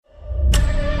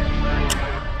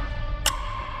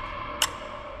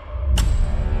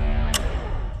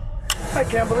I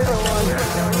can't believe I won.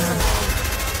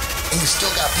 And you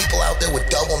still got people out there with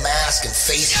double masks and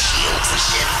face shields and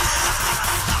shit.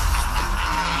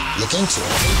 Look into it.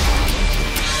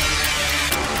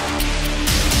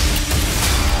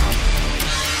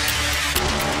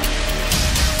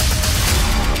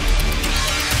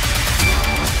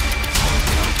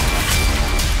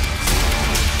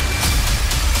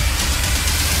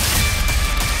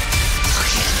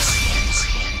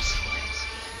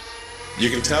 You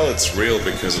can tell it's real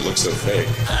because it looks so fake.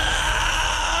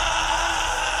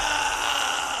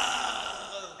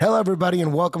 Hello, everybody,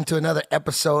 and welcome to another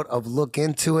episode of Look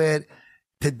Into It.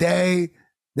 Today,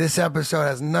 this episode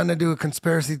has nothing to do with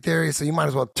conspiracy theories, so you might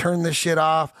as well turn this shit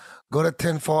off, go to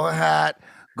Tinfoil Hat,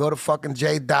 go to fucking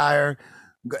Jay Dyer.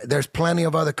 There's plenty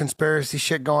of other conspiracy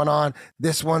shit going on.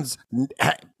 This one's,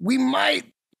 we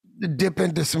might dip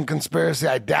into some conspiracy.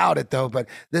 I doubt it, though, but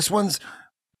this one's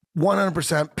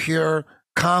 100% pure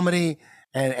comedy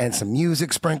and some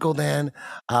music sprinkled in.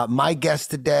 My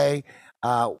guest today,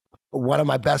 one of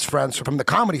my best friends from the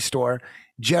Comedy Store,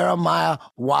 Jeremiah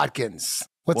Watkins.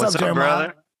 What's up, Jeremiah?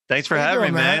 Brother? Thanks for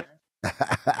having me, man.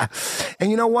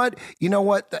 And you know what?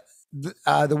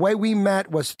 The way we met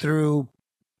was through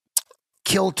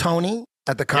Kill Tony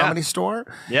at the Comedy Store.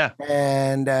 Yeah.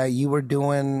 And you were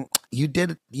doing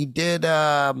like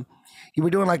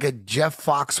a Jeff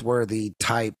Foxworthy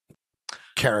type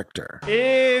character.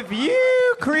 If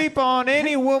you creep on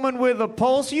any woman with a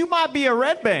pulse, you might be a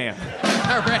red band.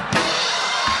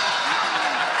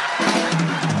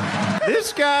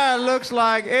 This guy looks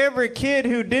like every kid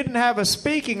who didn't have a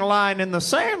speaking line in The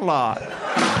Sandlot.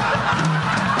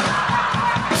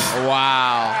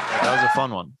 Wow. That was a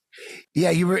fun one.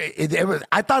 Yeah, you were.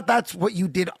 I thought that's what you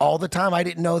did all the time. I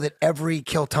didn't know that every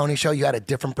Kill Tony show you had a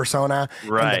different persona.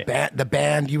 Right. And the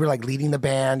band, you were like leading the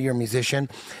band. You're a musician.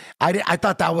 I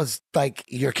thought that was like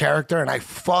your character, and I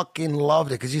fucking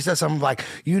loved it because you said something like,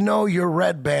 you're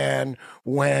Red Band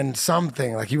when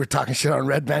something like you were talking shit on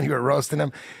Red Band. You were roasting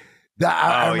them.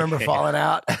 I remember falling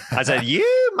out. I said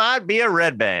you might be a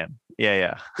red band.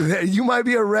 Yeah. You might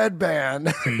be a red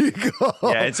band. There you go.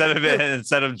 Yeah,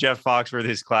 instead of Jeff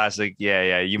Foxworthy's classic,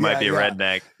 you might be a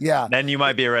redneck. Yeah. Then you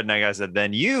might be a redneck. I said,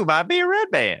 then you might be a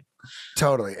red band.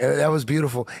 Totally. That was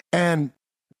beautiful. And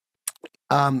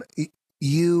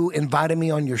you invited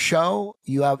me on your show.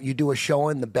 You do a show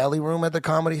in the Belly Room at the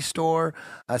Comedy Store,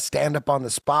 stand up on the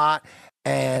spot.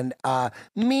 And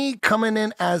me coming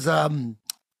in as I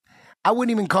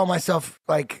wouldn't even call myself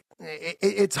like,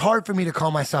 it's hard for me to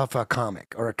call myself a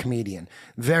comic or a comedian.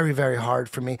 Very, very hard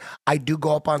for me. I do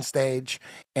go up on stage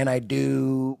and I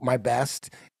do my best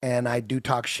and I do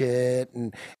talk shit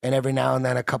and every now and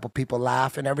then a couple people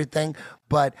laugh and everything.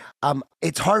 But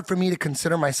it's hard for me to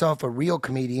consider myself a real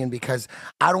comedian because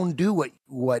I don't do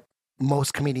what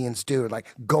most comedians do, like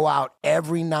go out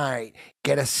every night,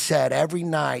 get a set every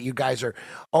night. You guys are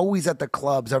always at the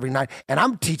clubs every night, and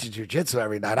I'm teaching jujitsu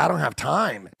every night. I don't have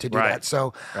time to do that.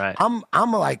 So I'm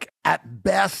like at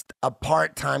best a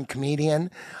part-time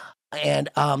comedian, and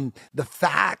the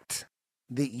fact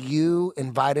that you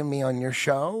invited me on your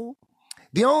show,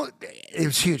 it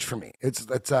was huge for me.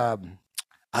 It's I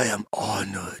am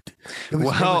honored.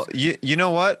 You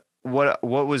know what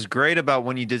was great about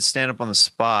when you did stand up on the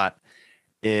spot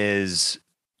is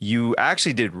you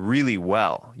actually did really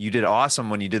well. You did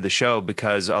awesome when you did the show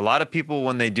because a lot of people,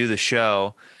 when they do the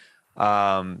show,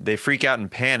 they freak out and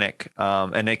panic.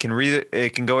 And it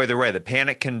can go either way. The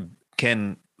panic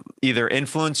can either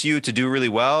influence you to do really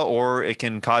well, or it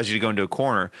can cause you to go into a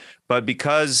corner. But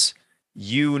because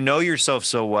you know yourself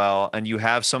so well and you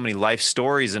have so many life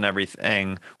stories and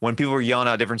everything, when people were yelling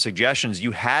out different suggestions,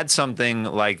 you had something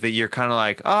like that. You're kind of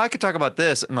like, oh, I could talk about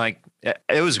this. And like,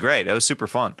 it was great. It was super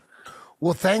fun.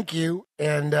 Well, thank you.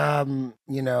 And,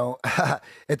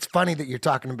 it's funny that you're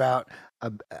talking about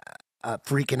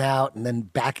freaking out and then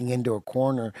backing into a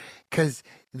corner, because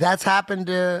that's happened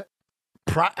to,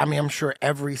 I'm sure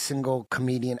every single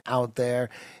comedian out there,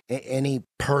 any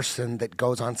person that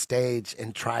goes on stage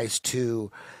and tries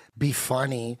to be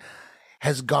funny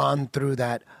has gone through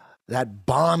that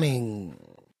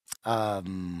bombing,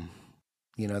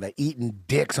 that eating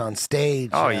dicks on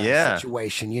stage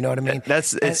situation. You know what I mean?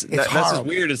 That's just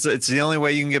weird. It's the only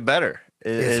way you can get better.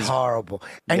 It's horrible.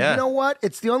 And you know what?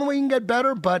 It's the only way you can get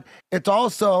better, but it's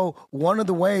also one of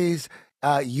the ways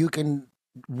you can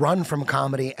run from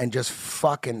comedy and just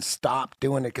fucking stop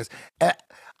doing it. Because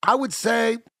I would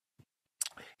say,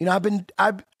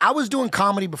 I was doing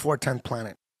comedy before 10th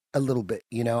Planet a little bit.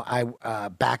 I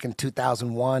back in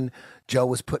 2001, Joe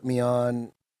was putting me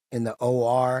on in the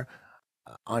OR.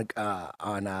 on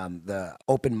the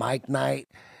open mic night.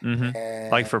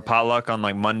 Like for potluck on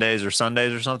like Mondays or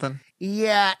Sundays or something.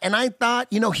 Yeah, and I thought,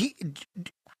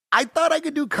 I thought I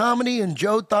could do comedy, and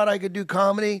Joe thought I could do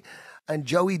comedy, and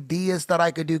Joey Diaz thought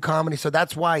I could do comedy. So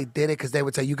that's why I did it, because they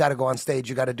would say, you got to go on stage,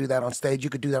 you got to do that on stage, you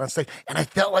could do that on stage. And I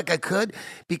felt like I could,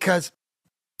 because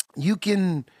you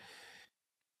could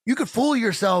fool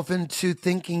yourself into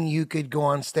thinking you could go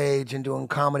on stage and doing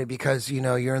comedy because,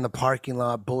 you're in the parking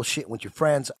lot bullshitting with your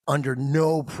friends under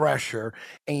no pressure,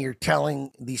 and you're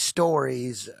telling these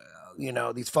stories,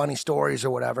 these funny stories or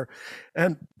whatever,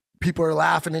 and people are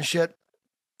laughing and shit.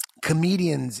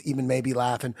 Comedians even may be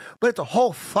laughing, but it's a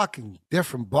whole fucking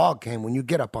different ball game when you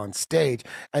get up on stage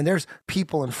and there's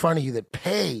people in front of you that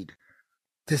paid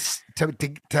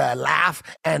to laugh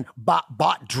and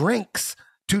bought drinks,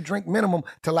 2-drink minimum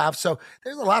to laugh. So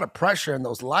there's a lot of pressure in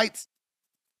those lights.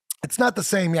 It's not the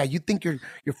same. Yeah, you think you're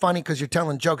funny because you're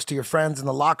telling jokes to your friends in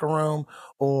the locker room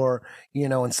or,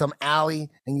 in some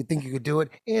alley, and you think you could do it.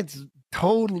 It's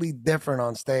totally different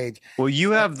on stage. Well,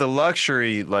 you have the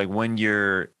luxury, like when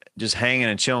you're just hanging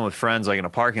and chilling with friends, like in a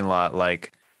parking lot,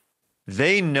 like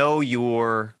they know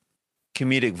your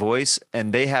comedic voice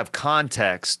and they have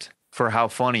context for how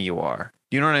funny you are.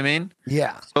 You know what I mean?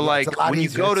 Yeah. So like when you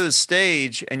go to the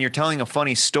stage and you're telling a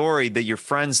funny story that your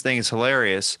friends think is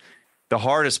hilarious, the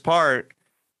hardest part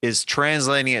is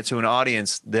translating it to an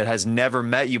audience that has never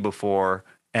met you before,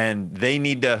 and they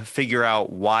need to figure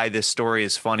out why this story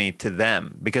is funny to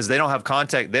them because they don't have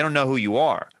context. They don't know who you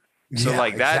are. So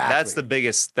like that's the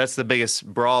biggest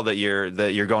brawl that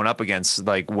you're going up against.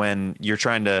 Like when you're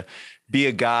trying to be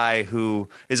a guy who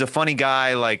is a funny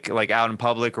guy, like out in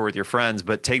public or with your friends,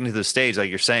 but taking to the stage, like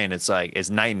you're saying, it's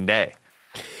night and day.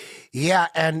 Yeah.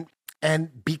 And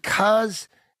because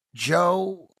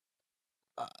Joe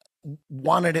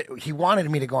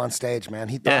wanted me to go on stage, man.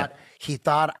 He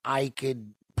thought I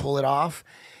could pull it off.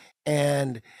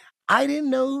 And I didn't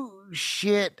know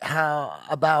shit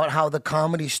about how the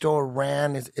Comedy Store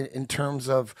ran in terms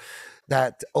of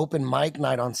that open mic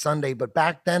night on Sunday. But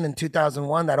back then in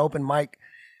 2001, that open mic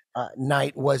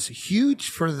night was huge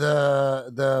for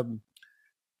the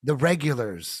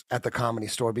regulars at the Comedy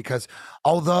Store, because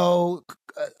although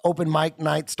open mic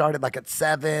night started like at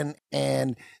 7,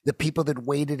 and the people that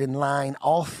waited in line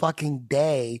all fucking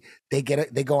day, they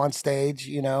go on stage.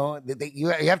 You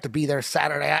have to be there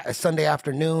Sunday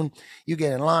afternoon. You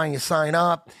get in line, you sign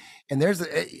up, and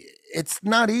it's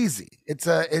not easy.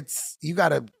 It's you got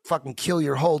to fucking kill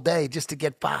your whole day just to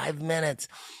get 5 minutes.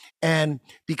 And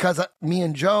because me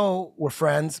and Joe were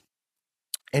friends.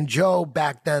 And Joe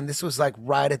back then, this was like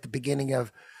right at the beginning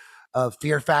of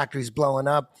Fear Factory's blowing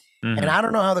up. Mm-hmm. And I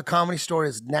don't know how the Comedy Store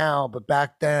is now, but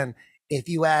back then, if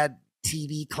you had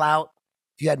TV clout,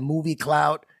 if you had movie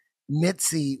clout,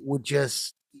 Mitzi would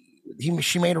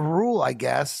she made a rule, I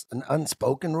guess, an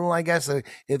unspoken rule, I guess.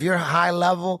 If you're high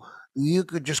level, you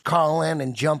could just call in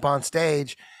and jump on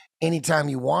stage anytime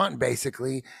you want,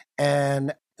 basically.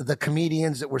 And the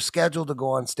comedians that were scheduled to go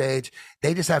on stage,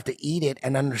 they just have to eat it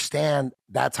and understand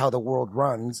that's how the world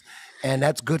runs. And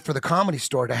that's good for the Comedy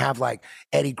Store to have like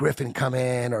Eddie Griffin come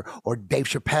in or Dave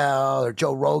Chappelle or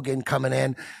Joe Rogan coming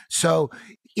in. So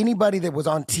anybody that was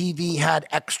on TV had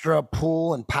extra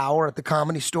pull and power at the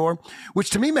Comedy Store,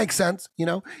 which to me makes sense.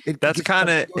 That's kind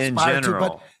of in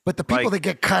general. But the people that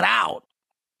get cut out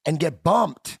and get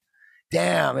bumped,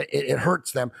 damn, it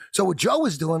hurts them. So what Joe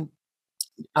was doing,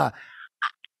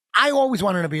 I always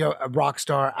wanted to be a rock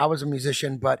star. I was a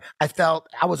musician, but I felt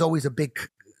I was always a big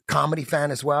comedy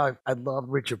fan as well. I loved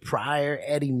Richard Pryor,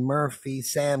 Eddie Murphy,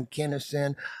 Sam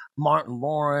Kinison, Martin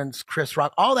Lawrence, Chris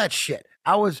Rock, all that shit.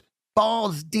 I was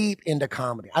balls deep into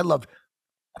comedy. I loved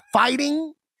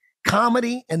fighting,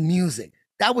 comedy, and music.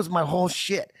 That was my whole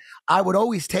shit. I would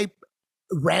always tape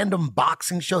random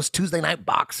boxing shows, Tuesday Night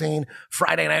Boxing,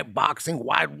 Friday Night Boxing,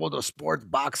 Wide World of Sports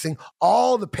Boxing,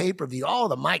 all the pay-per-view, all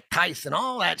the Mike Tyson,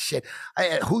 all that shit,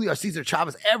 Julio Cesar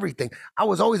Chavez, everything. I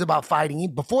was always about fighting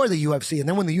before the UFC. And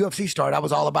then when the UFC started, I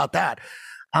was all about that.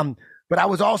 But I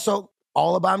was also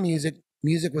all about music.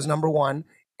 Music was number one.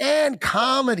 And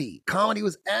comedy. Comedy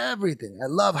was everything. I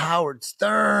love Howard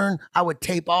Stern. I would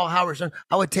tape all Howard Stern.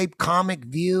 I would tape Comic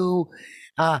View.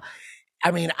 I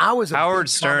was Howard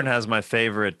Stern has my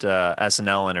favorite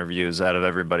SNL interviews out of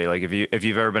everybody. Like if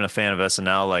you've ever been a fan of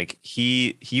SNL, like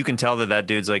you can tell that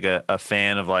dude's like a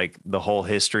fan of like the whole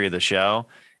history of the show,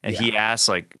 and he asks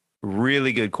like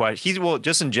really good question.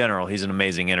 Just in general, he's an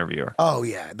amazing interviewer. Oh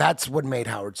yeah, that's what made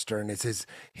Howard Stern is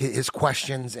his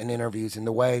questions and interviews and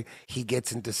the way he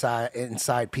gets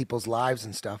inside people's lives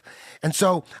and stuff. And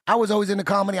so I was always into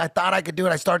comedy. I thought I could do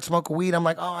it. I started smoking weed. I'm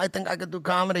like, oh, I think I could do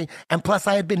comedy. And plus,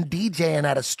 I had been DJing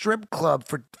at a strip club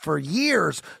for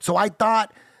years, so I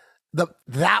thought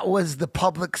that was the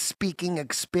public speaking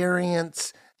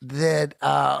experience that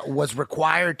was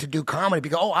required to do comedy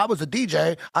because, I was a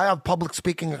DJ. I have public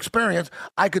speaking experience.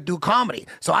 I could do comedy.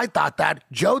 So I thought that.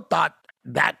 Joe thought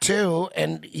that too.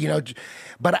 And,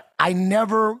 but I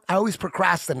always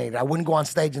procrastinated. I wouldn't go on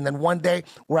stage. And then one day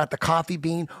we're at the Coffee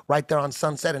Bean right there on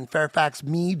Sunset in Fairfax,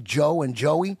 me, Joe, and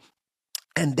Joey.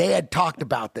 And they had talked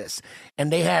about this.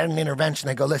 And they had an intervention.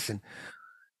 They go, listen,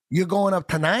 you're going up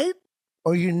tonight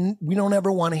or we don't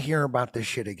ever want to hear about this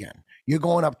shit again. You're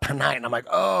going up tonight. And I'm like,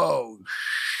 oh,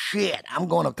 shit, I'm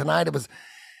going up tonight. It was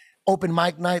open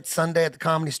mic night Sunday at the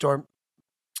Comedy Store.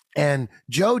 And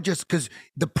Joe because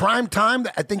the prime time,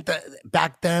 I think that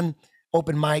back then,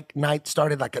 open mic night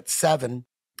started like at 7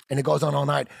 and it goes on all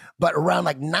night. But around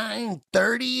like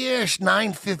 9:30-ish,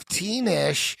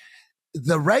 9:15-ish,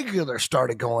 the regulars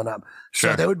started going up.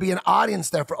 Sure. So there would be an audience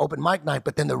there for open mic night,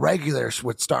 but then the regulars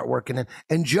would start working in.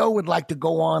 And Joe would like to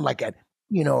go on like at,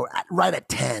 right at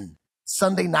 10.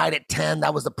 Sunday night at 10,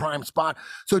 that was the prime spot.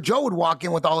 So Joe would walk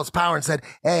in with all his power and said,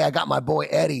 hey, I got my boy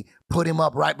Eddie, put him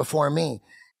up right before me.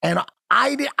 And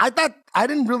I thought I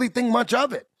didn't really think much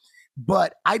of it,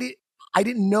 but I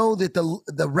didn't know that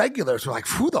the regulars were like,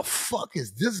 who the fuck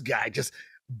is this guy just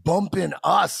bumping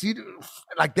us?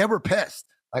 Like they were pissed.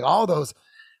 Like all those,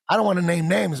 I don't want to name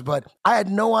names, but I had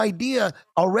no idea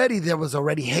already there was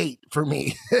already hate for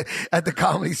me at the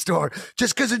Comedy Store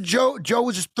just because of Joe. Joe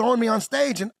was just throwing me on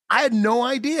stage and I had no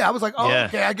idea. I was like,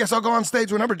 okay, I guess I'll go on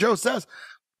stage whenever Joe says.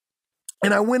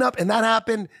 And I went up and that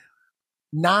happened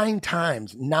 9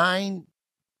 times, 9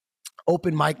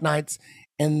 open mic nights.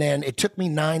 And then it took me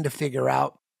 9 to figure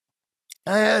out.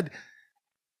 I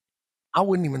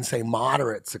wouldn't even say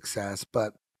moderate success,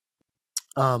 but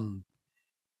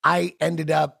I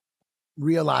ended up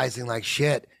realizing like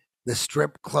shit, the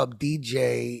strip club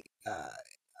DJ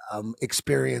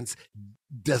experience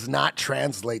does not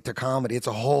translate to comedy. It's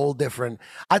a whole different.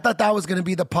 I thought that was going to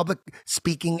be the public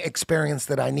speaking experience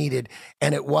that I needed,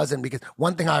 and it wasn't because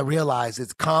one thing I realized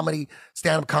is comedy,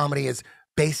 stand-up comedy is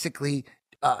basically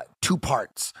 2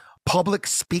 parts: public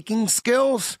speaking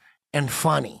skills and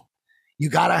funny. You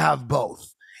got to have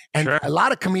both. And Sure. A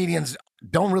lot of comedians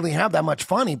don't really have that much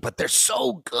funny, but they're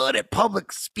so good at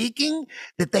public speaking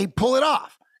that they pull it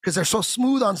off because they're so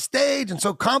smooth on stage and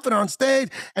so confident on stage.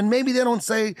 And maybe they don't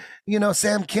say,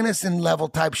 Sam Kinison level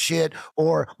type shit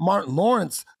or Martin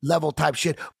Lawrence level type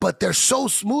shit, but they're so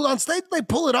smooth on stage, they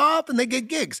pull it off and they get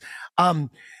gigs.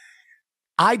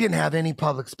 I didn't have any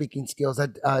public speaking skills.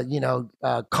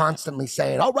 Constantly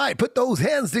saying, all right, put those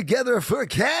hands together for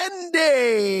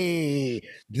candy.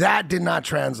 That did not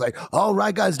translate. All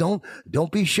right, guys, don't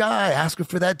be shy. Ask her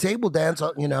for that table dance,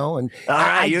 And all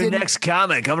right, your next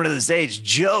comic coming to the stage,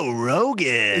 Joe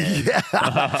Rogan.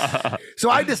 Yeah. So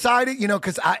I decided,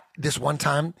 because this one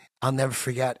time, I'll never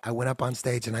forget, I went up on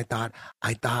stage and I thought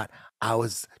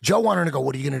Joe wanted to go,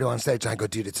 what are you going to do on stage? And I go,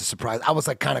 dude, it's a surprise. I was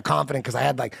like kind of confident because I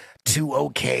had like 2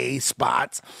 okay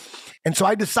spots. And so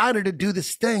I decided to do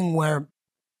this thing where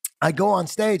I go on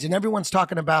stage and everyone's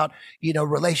talking about,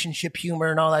 relationship humor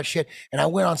and all that shit. And I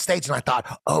went on stage and I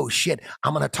thought, oh shit,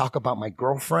 I'm going to talk about my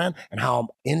girlfriend and how I'm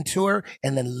into her.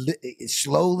 And then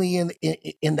slowly in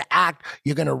the act,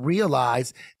 you're going to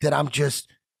realize that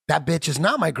that bitch is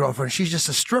not my girlfriend. She's just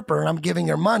a stripper and I'm giving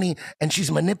her money and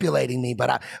she's manipulating me.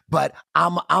 But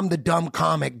I'm the dumb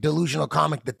comic, delusional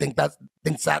comic that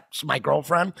thinks that's my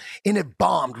girlfriend. And it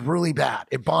bombed really bad.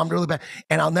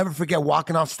 And I'll never forget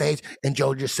walking off stage and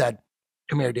Joe just said,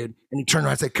 come here, dude. And he turned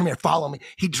around and said, come here, follow me.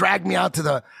 He dragged me out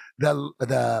to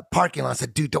the parking lot and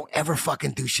said, dude, don't ever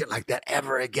fucking do shit like that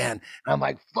ever again. And I'm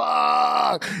like,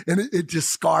 fuck. And it just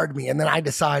scarred me. And then I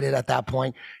decided at that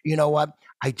point, you know what?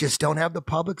 I just don't have the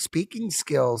public speaking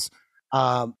skills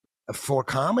for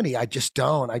comedy. I just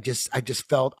don't. I just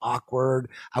felt awkward.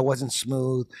 I wasn't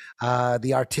smooth.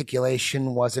 The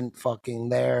articulation wasn't fucking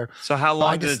there. So how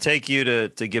long did it take you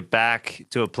to get back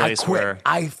to a place where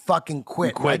I fucking quit?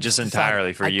 You quit just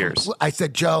entirely for years. I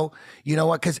said, Joe, you know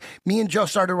what? Because me and Joe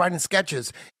started writing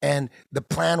sketches, and the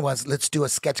plan was let's do a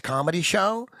sketch comedy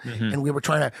show. Mm-hmm. And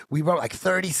we wrote like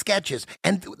 30 sketches,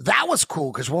 and that was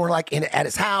cool because we're like at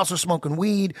his house, we're smoking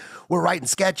weed, we're writing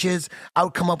sketches. I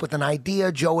would come up with an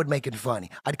idea, Joe would make it funny.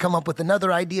 I'd come up with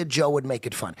another idea, Joe would make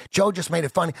it funny. Joe just made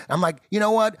it funny. I'm like, you know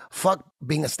what? Fuck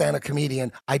being a stand-up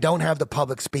comedian. I don't have the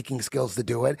public speaking skills to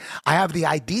do it. I have the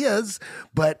ideas,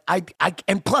 but I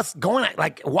and plus going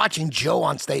like watching Joe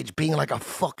on stage being like a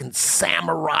fucking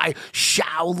samurai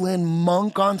Shaolin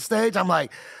monk on stage. I'm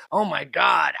like, oh my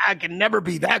God, I can never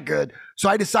be that good. So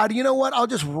I decided, you know what? I'll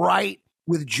just write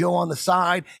with Joe on the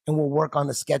side and we'll work on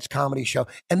the sketch comedy show.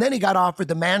 And then he got offered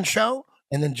the Man Show.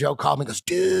 And then Joe called me and goes,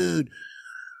 dude,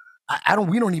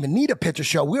 we don't even need a picture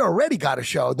show. We already got a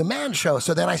show, the Man Show.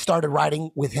 So then I started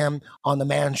writing with him on the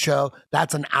Man Show.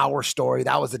 That's an hour story.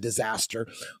 That was a disaster.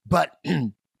 But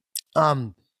yeah,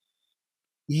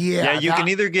 you can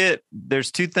either get,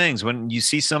 there's two things. When you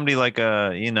see somebody like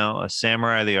a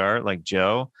samurai of the art, like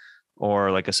Joe,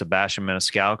 or like a Sebastian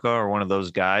Maniscalco or one of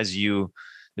those guys,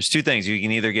 there's two things. You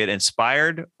can either get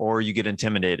inspired or you get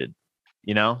intimidated.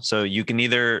 So you can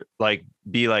either like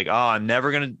be like, oh, I'm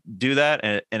never going to do that.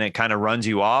 And it kind of runs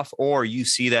you off, or you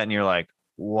see that and you're like,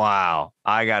 wow,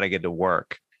 I got to get to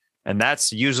work. And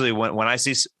that's usually when I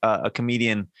see a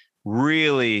comedian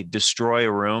really destroy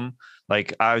a room.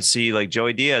 Like I would see like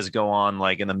Joey Diaz go on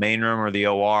like in the main room or the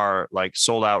OR, like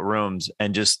sold out rooms,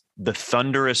 and just the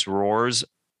thunderous roars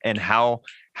and how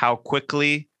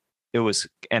quickly it was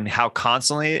and how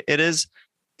constantly it is.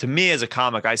 To me as a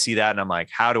comic, I see that and I'm like,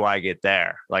 how do I get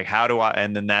there? Like, how do I?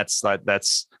 And then that's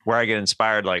where I get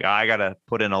inspired. Like, I got to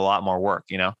put in a lot more work,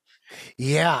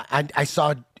 Yeah. I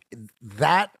saw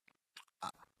that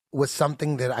was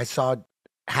something that I saw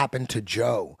happen to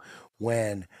Joe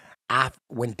when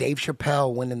Dave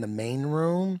Chappelle went in the main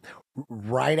room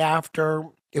right after.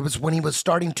 It was when he was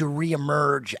starting to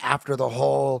reemerge after the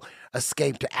whole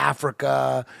escape to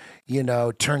Africa,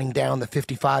 turning down the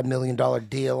 $55 million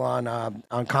deal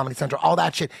on Comedy Central, all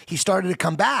that shit. He started to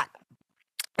come back.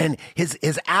 And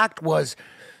his act was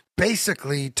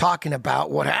basically talking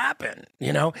about what happened,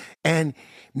 And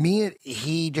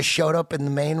he just showed up in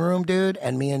the main room, dude,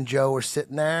 and me and Joe were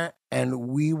sitting there and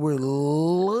we were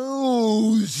losing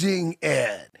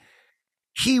it.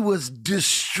 He was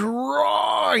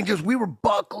destroying. We were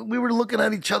buckling. We were looking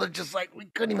at each other just like we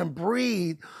couldn't even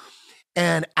breathe.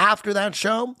 And after that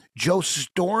show, Joe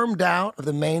stormed out of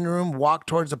the main room, walked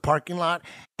towards the parking lot,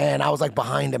 and I was like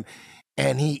behind him.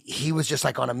 And he was just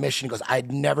like on a mission. He goes,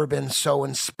 I'd never been so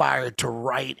inspired to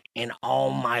write in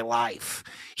all my life.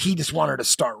 He just wanted to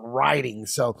start writing.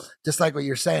 So just like what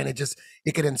you're saying,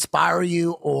 it could inspire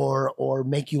you or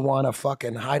make you want to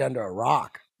fucking hide under a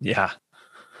rock. Yeah.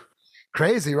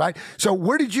 Crazy, right? So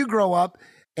where did you grow up?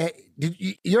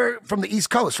 You're from the East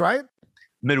Coast, right?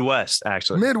 Midwest,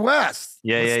 actually. Midwest.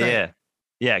 Yeah,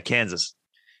 Kansas.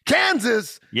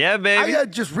 Kansas? Yeah, baby. I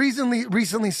had just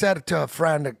recently said to a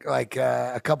friend like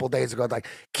a couple days ago, like,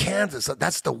 Kansas,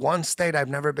 that's the one state I've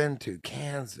never been to,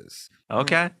 Kansas.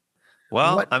 Okay.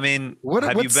 Well,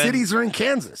 what cities are in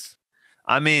Kansas?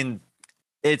 I mean,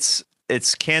 it's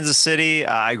Kansas City.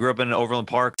 I grew up in Overland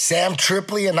Park. Sam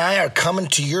Tripoli and I are coming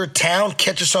to your town.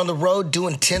 Catch us on the road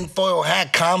doing Tinfoil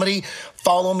Hat Comedy.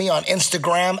 Follow me on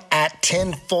Instagram at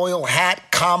Tinfoil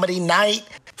Hat Comedy Night.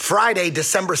 Friday,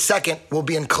 December 2nd, we'll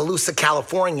be in Colusa,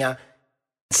 California.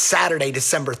 Saturday,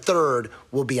 December 3rd,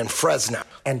 we'll be in Fresno.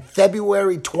 And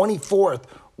February 24th,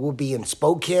 we'll be in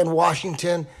Spokane,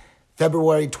 Washington.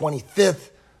 February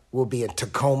 25th, we'll be in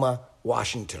Tacoma,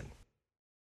 Washington.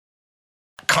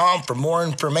 For more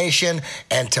information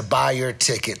and to buy your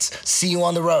tickets. See you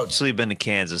on the road. Actually been to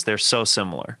Kansas. They're so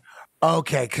similar.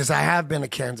 Okay, because I have been to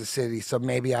Kansas City, so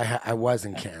maybe I was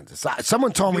in Kansas.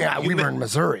 Someone told me we were in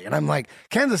Missouri, and I'm like,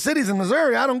 Kansas City's in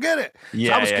Missouri? I don't get it.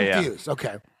 Yeah, so I was confused. Yeah.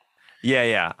 Okay.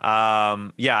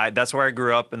 Yeah. That's where I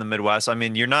grew up in the Midwest. I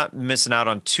mean, you're not missing out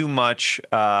on too much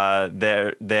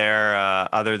there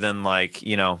other than like,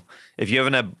 if you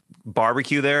haven't had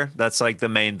barbecue there, that's like the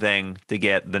main thing to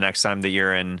get the next time that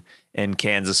you're in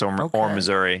Kansas or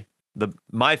Missouri.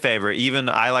 My favorite,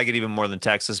 I like it even more than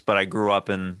Texas, but I grew up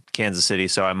in Kansas City,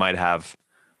 so I might have,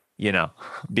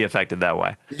 be affected that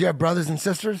way. Did you have brothers and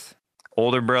sisters?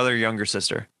 Older brother, younger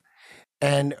sister.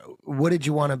 And what did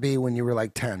you want to be when you were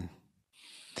like 10?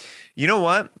 You know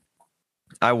what?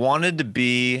 I wanted to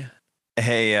be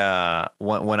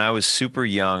when I was super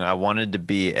young, I wanted to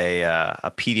be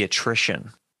a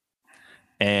pediatrician.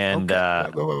 And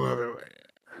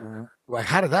wait.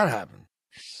 How did that happen?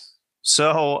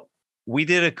 So we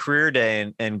did a career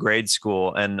day in grade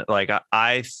school, and like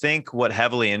I think what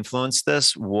heavily influenced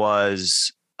this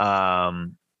was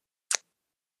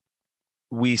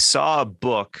we saw a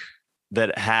book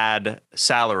that had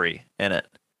salary in it,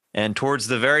 and towards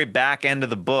the very back end of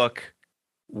the book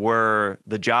were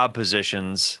the job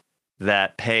positions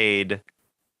that paid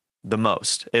the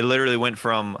most. It literally went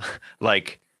from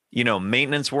like,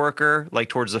 maintenance worker, like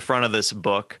towards the front of this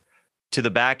book, to the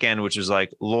back end, which was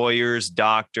like lawyers,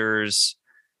 doctors,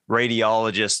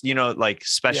 radiologists, like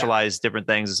specialized different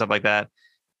things and stuff like that.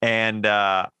 And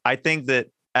I think that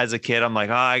as a kid, I'm like,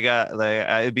 oh, I got like,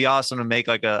 it'd be awesome to make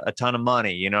like a ton of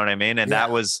money. You know what I mean? And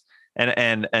that was,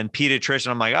 and pediatrician,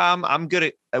 I'm like, oh, I'm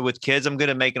good at with kids. I'm good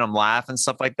at making them laugh and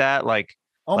stuff like that. Like,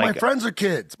 my friends are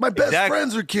kids. My best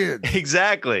friends are kids.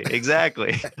 Exactly.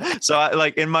 So I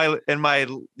like in my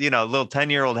little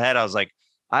 10-year-old head, I was like,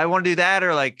 I want to do that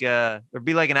or like or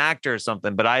be like an actor or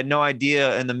something. But I had no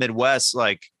idea in the Midwest,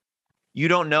 like you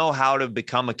don't know how to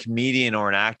become a comedian or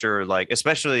an actor, like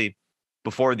especially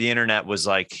before the internet was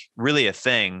like really a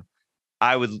thing.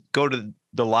 I would go to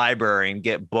the library and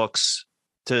get books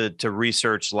to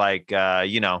research like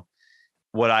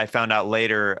what I found out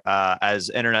later as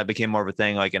internet became more of a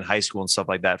thing, like in high school and stuff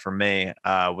like that for me,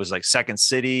 was like Second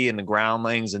City and the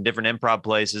Groundlings and different improv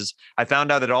places. I found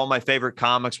out that all my favorite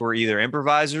comics were either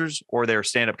improvisers or they were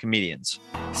stand-up comedians.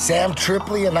 Sam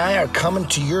Tripoli and I are coming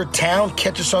to your town.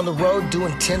 Catch us on the road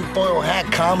doing tinfoil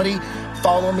hat comedy.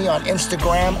 Follow me on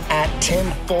Instagram at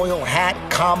tinfoil hat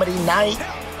comedy night.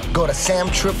 Go to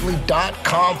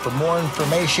samtripoli.com for more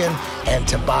information and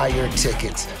to buy your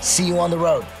tickets. See you on the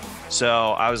road. So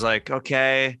I was like,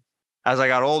 okay. As I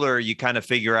got older, you kind of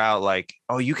figure out like,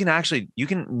 oh, you can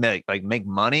make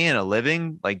money and a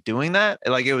living like doing that.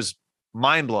 Like it was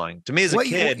mind blowing to me as a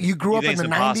kid. You grew up in the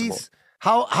 90s?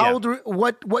 How old?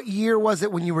 What year was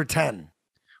it when you were 10?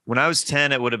 When I was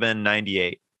 10, it would have been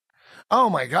 98. Oh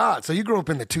my God! So you grew up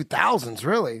in the 2000s,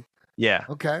 really? Yeah.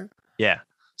 Okay. Yeah.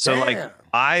 So like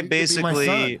I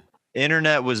basically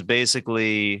internet was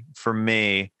basically for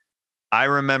me. I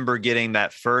remember getting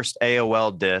that first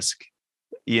AOL disc,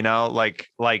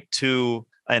 like 2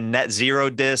 and net zero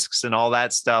discs and all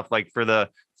that stuff, like for the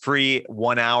free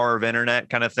 1 hour of internet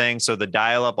kind of thing. So the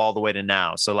dial up all the way to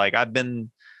now. So like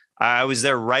I was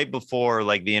there right before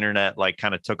like the internet like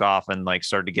kind of took off and like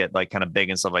started to get like kind of big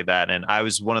and stuff like that. And I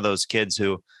was one of those kids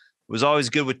who was always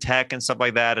good with tech and stuff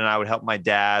like that. And I would help my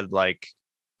dad like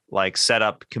set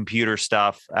up computer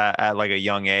stuff at like a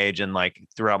young age and like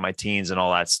throughout my teens and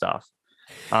all that stuff.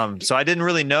 So I didn't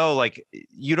really know, like,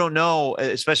 you don't know,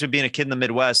 especially being a kid in the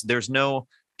Midwest, there's no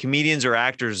comedians or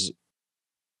actors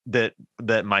that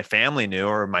my family knew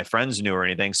or my friends knew or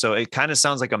anything. So it kind of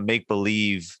sounds like a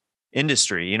make-believe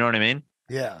industry. You know what I mean?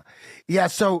 Yeah. Yeah.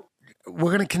 So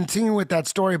we're going to continue with that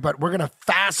story, but we're going to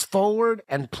fast forward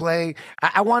and play.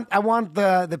 I want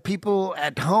the people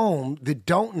at home that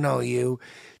don't know you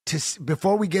to,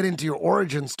 before we get into your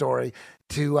origin story,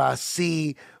 to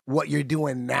see what you're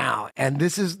doing now. And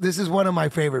this is one of my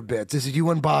favorite bits. This is you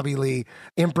and Bobby Lee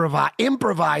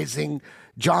improvising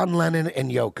John Lennon and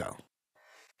Yoko.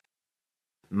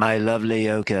 My lovely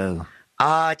Yoko.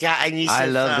 Oh, yeah, I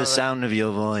love the sound of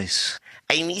your voice.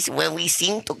 I miss when we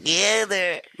sing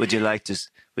together. Would you like to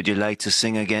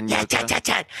sing again, Yoko?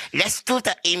 Yeah. Let's do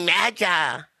the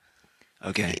Imagine.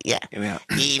 Okay. Yeah. Here we are.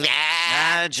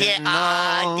 Imagine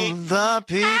all the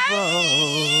people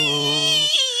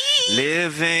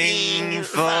living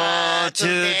for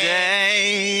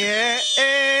today.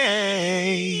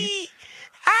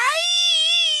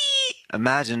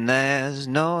 Imagine there's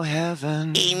no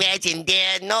heaven. Imagine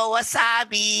there's no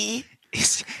wasabi.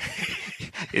 It's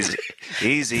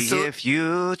easy if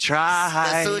you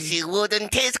try. The sushi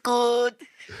wouldn't taste good.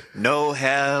 No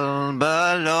hell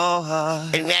below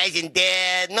us. Imagine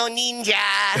there's no ninja.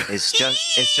 It's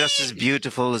just as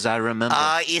beautiful as I remember.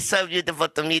 Oh, it's so beautiful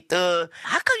to me too.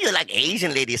 How come you like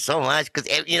Asian ladies so much? Because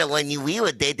when we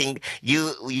were dating,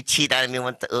 you cheated on me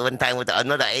one time with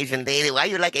another Asian lady. Why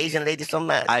you like Asian ladies so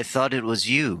much? I thought it was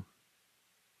you.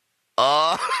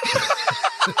 Oh,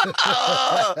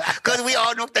 because we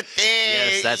all look the same.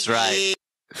 Yes, that's right.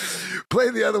 Play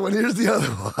the other one. Here's the other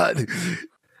one.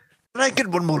 Can I get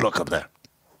one more look up there?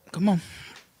 Come on.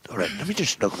 All right, let me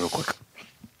just look real quick.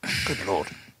 Good Lord.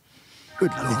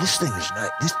 I mean, this thing is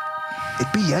nice.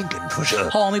 It'd be yanking for sure.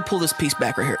 Hold on, let me pull this piece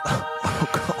back right here. Oh,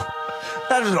 God.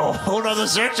 That is a whole nother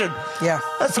section. Yeah.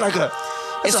 That's like a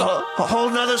whole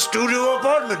nother studio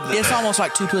apartment. It's almost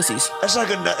like two pussies. It's like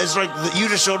you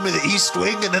just showed me the East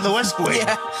Wing and then the West Wing.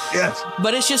 Yeah. Yes.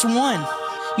 But it's just one.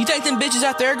 You think them bitches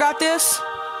out there got this?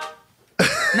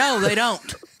 No, they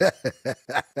don't.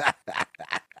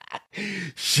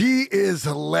 She is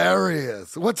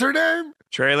hilarious. What's her name?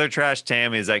 Trailer Trash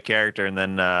Tammy is that character, and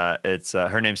then it's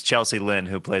her name's Chelsea Lynn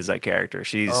who plays that character.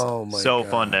 She's so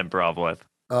fun to improv with.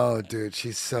 Oh, dude,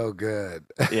 she's so good.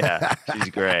 Yeah, she's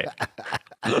great.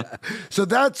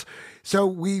 So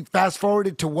we fast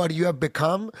forwarded to what you have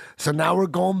become. So now we're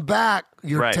going back.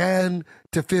 You're Right. 10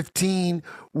 to 15.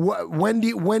 When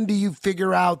do you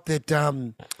figure out that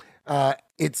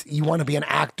it's you want to be an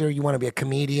actor, you want to be a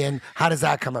comedian. How does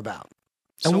that come about?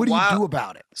 And So what do you while- do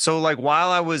about it? So like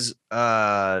while I was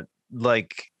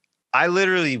like I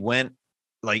literally went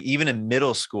like even in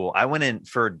middle school, I went in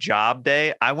for a job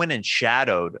day. I went and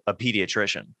shadowed a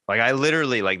pediatrician. Like I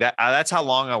literally like that. That's how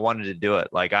long I wanted to do it.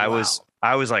 Like I was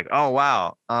like, oh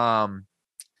wow.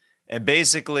 And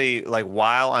basically like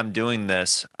while I'm doing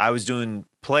this, I was doing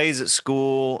plays at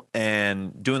school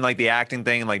and doing like the acting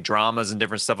thing and like dramas and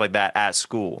different stuff like that at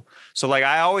school. So like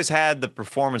I always had the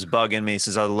performance bug in me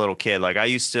since I was a little kid. Like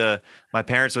my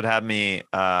parents would have me,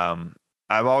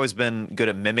 I've always been good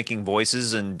at mimicking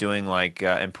voices and doing like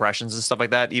impressions and stuff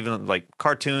like that. Even like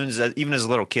cartoons, even as a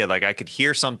little kid, like I could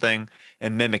hear something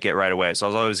and mimic it right away. So I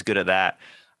was always good at that.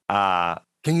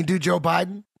 Can you do Joe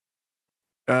Biden?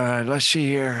 Let's see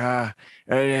here.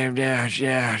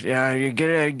 Yeah. You get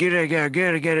it.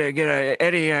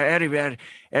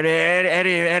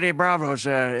 Eddie Bravo's.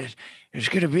 It's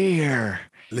gonna be here.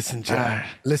 Listen, Jack.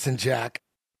 Listen, Jack.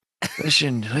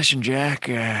 Listen, Jack.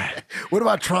 What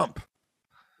about Trump?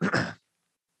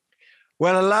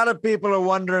 Well, a lot of people are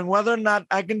wondering whether or not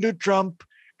I can do Trump.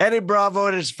 Eddie Bravo,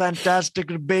 it is fantastic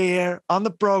to be here on the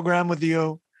program with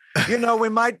you. You know, we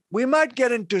might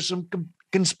get into some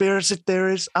conspiracy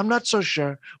theories. I'm not so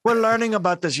sure. We're learning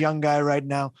about this young guy right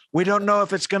now. We don't know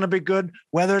if it's going to be good,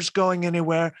 whether it's going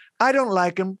anywhere. I don't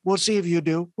like him. We'll see if you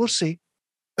do. We'll see.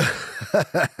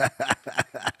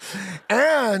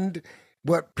 And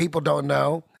what people don't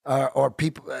know, or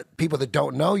people that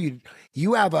don't know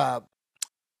you have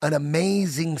an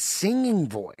amazing singing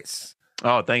voice.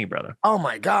 Oh, thank you, brother. Oh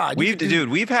my God,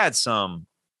 we've had some.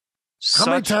 How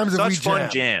many times have we fun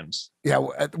jams? Yeah,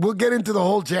 we'll get into the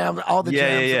whole jam, all the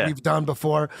jams that we've done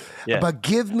before. Yeah. But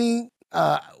give me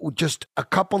just a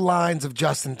couple lines of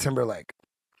Justin Timberlake.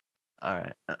 All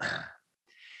right.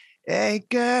 Hey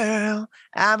girl,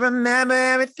 I remember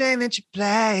everything that you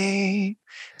played.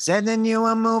 Said then you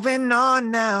were moving on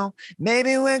now.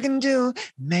 Maybe we can do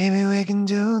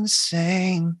the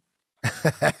same.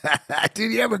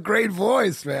 Dude, you have a great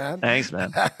voice, man. Thanks,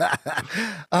 man.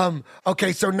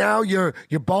 Okay, so now you're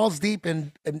balls deep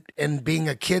in being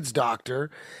a kid's doctor,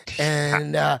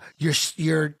 and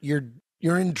you're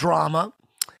in drama,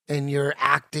 and you're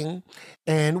acting.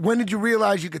 And when did you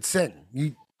realize you could sing?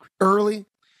 Early.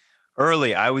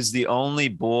 I was the only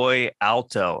boy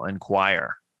alto in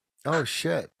choir. Oh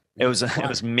shit! It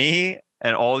was me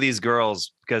and all these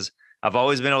girls, because I've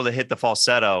always been able to hit the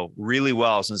falsetto really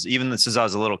well since I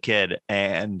was a little kid.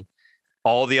 And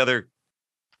all the other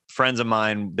friends of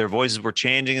mine, their voices were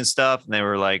changing and stuff, and they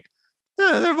were like,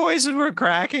 their voices were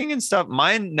cracking and stuff.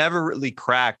 Mine never really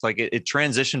cracked. Like it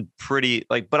transitioned pretty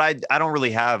but I don't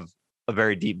really have a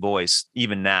very deep voice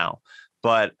even now.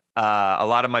 But a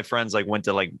lot of my friends like went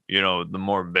to like, you know, the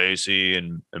more bassy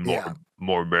and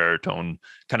more baritone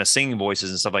kind of singing voices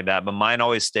and stuff like that. But mine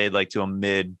always stayed like to a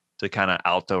mid to kind of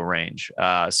alto range.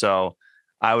 So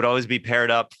I would always be paired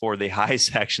up for the high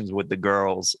sections with the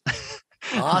girls.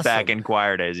 Awesome. Back in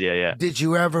choir days. Yeah. Did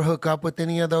you ever hook up with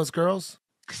any of those girls?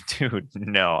 Dude,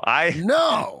 no.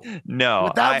 No.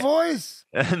 With that voice?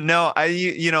 No,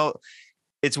 you know,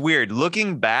 it's weird.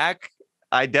 Looking back,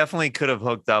 I definitely could have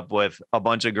hooked up with a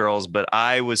bunch of girls, but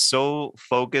I was so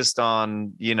focused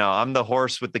on, you know, I'm the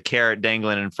horse with the carrot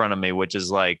dangling in front of me, which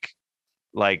is like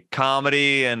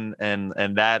comedy and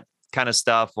that kind of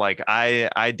stuff. Like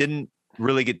I didn't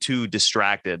really get too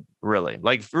distracted, really.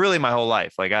 Like really my whole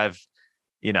life. Like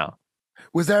you know.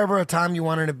 Was there ever a time you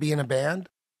wanted to be in a band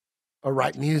or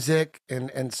write music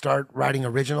and start writing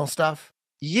original stuff?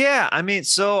 Yeah, I mean,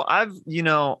 so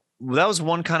that was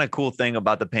one kind of cool thing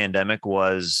about the pandemic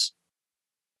was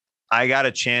I got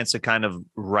a chance to kind of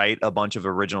write a bunch of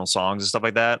original songs and stuff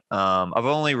like that. I've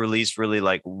only released really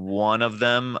like one of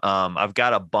them. I've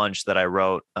got a bunch that I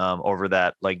wrote over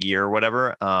that like year or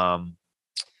whatever.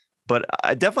 But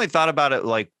I definitely thought about it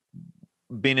like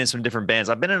being in some different bands.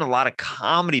 I've been in a lot of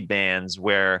comedy bands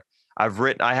where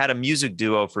I had a music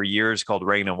duo for years called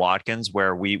Jeremiah Watkins,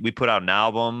 where we put out an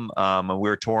album and we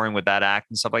were touring with that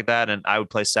act and stuff like that. And I would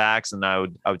play sax and I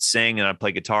would sing and I'd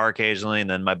play guitar occasionally. And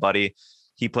then my buddy,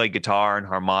 he played guitar and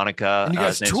harmonica. And you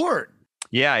guys toured?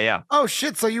 Yeah. Oh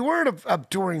shit! So you were in a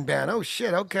touring band? Oh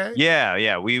shit! Okay.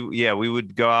 Yeah. We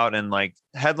would go out and like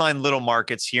headline little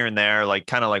markets here and there, like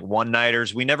kind of like one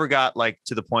nighters. We never got like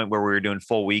to the point where we were doing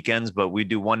full weekends, but we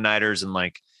do one nighters in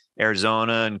like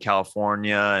Arizona and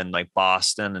California and like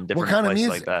Boston and different places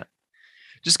like that.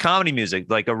 Just comedy music,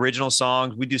 like original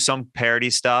songs. We do some parody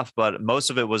stuff, but most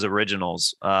of it was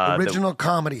originals. Original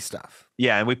comedy stuff.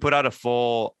 Yeah, and we put out a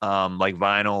full like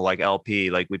vinyl, like LP.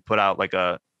 Like we put out like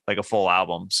a full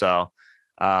album. So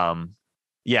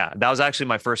Yeah, that was actually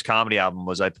my first comedy album.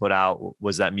 Was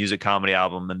that music comedy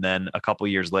album, and then a couple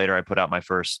years later, I put out my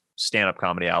first stand up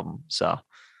comedy album.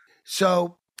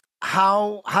 So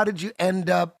how did you end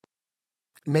up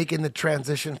making the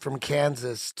transition from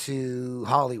Kansas to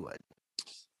Hollywood?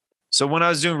 So when I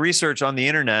was doing research on the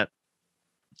internet,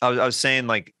 I was saying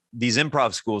like these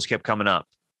improv schools kept coming up,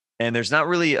 and there's not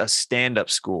really a stand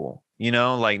up school,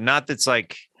 like not that's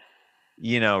like,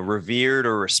 revered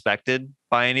or respected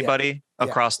by anybody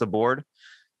across the board.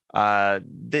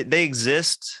 They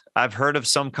exist. I've heard of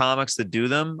some comics that do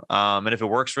them. And if it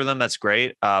works for them, that's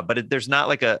great. But there's not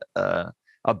like a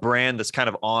brand that's kind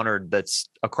of honored that's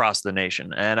across the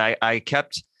nation. And I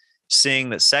kept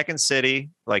seeing that Second City,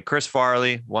 like Chris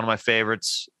Farley, one of my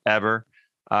favorites ever.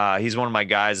 He's one of my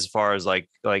guys as far as like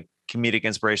comedic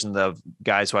inspiration of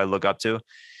guys who I look up to.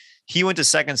 He went to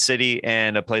Second City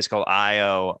and a place called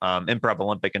IO, Improv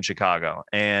Olympic in Chicago.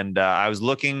 And I was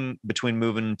looking between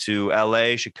moving to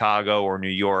LA, Chicago, or New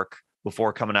York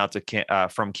before coming out to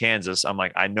from Kansas. I'm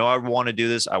like, I know I want to do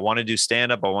this. I want to do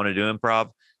stand up. I want to do improv.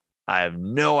 I have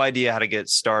no idea how to get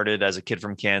started as a kid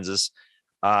from Kansas.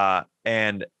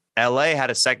 And LA had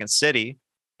a Second City.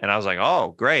 And I was like,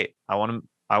 oh, great. I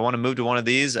want to move to one of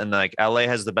these, and like LA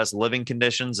has the best living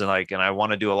conditions, and I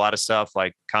want to do a lot of stuff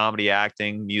like comedy,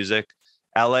 acting, music.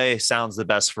 LA sounds the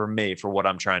best for me for what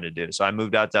I'm trying to do. So I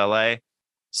moved out to LA,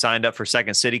 signed up for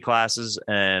Second City classes,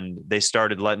 and they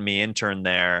started letting me intern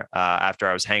there after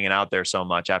I was hanging out there so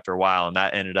much after a while. And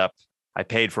that ended up, I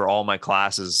paid for all my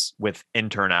classes with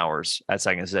intern hours at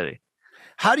Second City.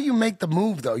 How do you make the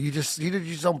move though? You just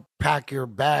don't pack your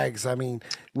bags. I mean,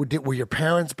 were your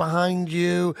parents behind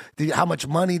you? How much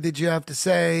money did you have to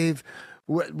save?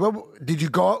 Did you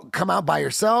come out by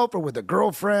yourself or with a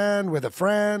girlfriend, with a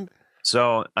friend?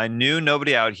 So I knew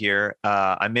nobody out here.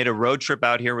 I made a road trip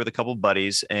out here with a couple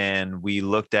buddies, and we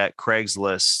looked at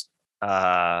Craigslist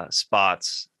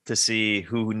spots to see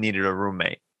who needed a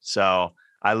roommate. So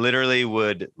I literally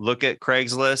would look at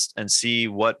Craigslist and see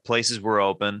what places were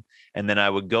open. And then I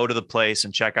would go to the place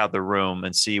and check out the room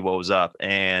and see what was up.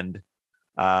 And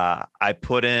I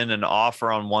put in an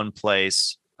offer on one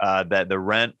place that the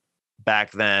rent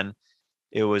back then,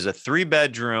 it was a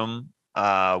 3-bedroom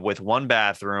with 1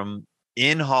 bathroom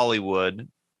in Hollywood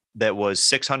that was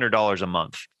 $600 a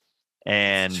month.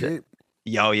 And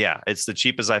yeah, it's the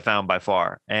cheapest I found by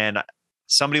far. And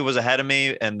somebody was ahead of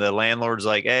me, and the landlord's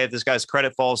like, hey, if this guy's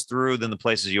credit falls through, then the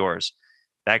place is yours.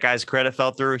 That guy's credit fell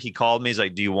through. He called me. He's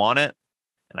like, do you want it?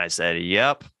 And I said,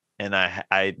 yep. And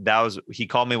he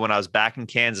called me when I was back in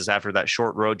Kansas after that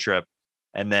short road trip.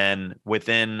 And then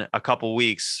within a couple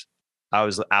weeks, I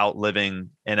was out living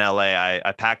in LA.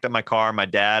 I packed up my car. My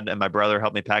dad and my brother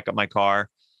helped me pack up my car.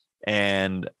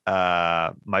 And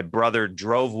my brother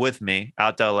drove with me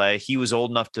out to LA. He was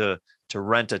old enough to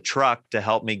rent a truck to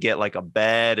help me get like a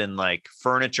bed and like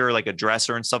furniture, like a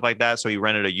dresser and stuff like that. So he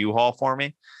rented a U-Haul for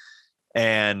me.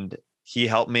 And he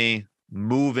helped me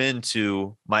move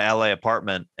into my LA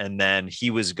apartment. And then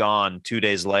he was gone 2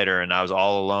 days later, and I was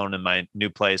all alone in my new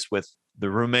place with the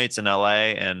roommates in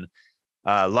LA. And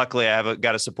luckily I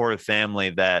got a supportive family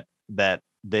that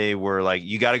they were like,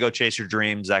 you got to go chase your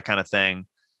dreams, that kind of thing.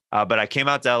 But I came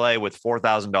out to LA with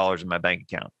 $4,000 in my bank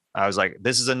account. I was like,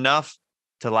 this is enough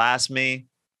to last me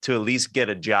to at least get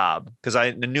a job, because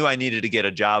I knew I needed to get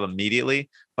a job immediately.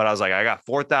 But I was like, I got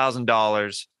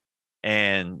 $4,000.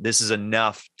 And this is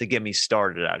enough to get me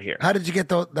started out here. How did you get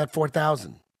that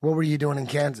 4,000? What were you doing in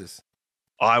Kansas?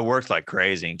 Oh, I worked like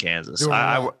crazy in Kansas. So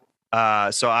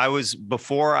I was,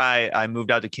 before I moved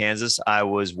out to Kansas, I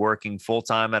was working full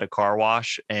time at a car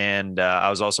wash, and I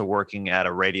was also working at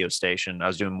a radio station. I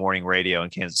was doing morning radio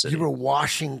in Kansas City. You were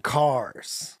washing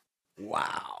cars.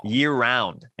 Wow. Year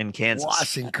round in Kansas.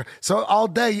 Washing cars. So all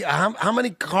day, how many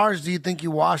cars do you think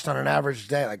you washed on an average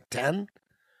day? Like 10?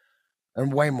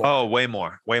 And way more. Oh, way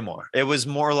more. It was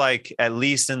more like at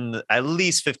least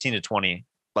 15 to 20,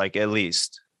 like at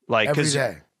least. Like every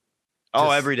day.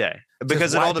 Every day.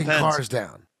 Because it all depends. Cars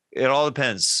down. It all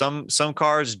depends. Some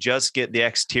cars just get the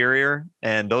exterior,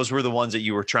 and those were the ones that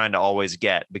you were trying to always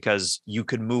get, because you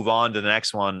could move on to the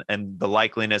next one, and the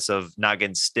likeliness of not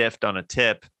getting stiffed on a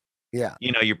tip. Yeah.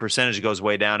 Your percentage goes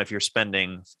way down if you're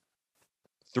spending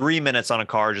 3 minutes on a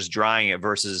car just drying it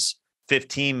versus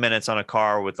 15 minutes on a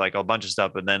car with like a bunch of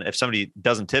stuff. And then if somebody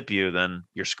doesn't tip you, then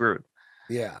you're screwed.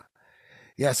 Yeah.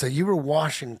 Yeah. So you were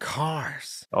washing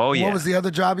cars. Oh, yeah. What was the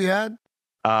other job you had?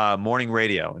 Morning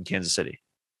radio in Kansas City.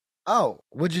 Oh,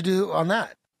 what'd you do on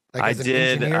that? Like I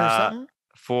did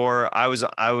before I was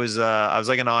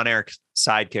like an on-air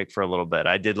sidekick for a little bit.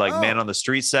 I did like man on the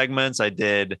street segments. I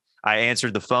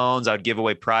answered the phones. I would give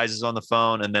away prizes on the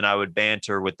phone, and then I would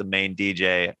banter with the main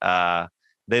DJ.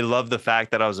 They loved the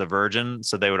fact that I was a virgin,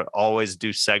 so they would always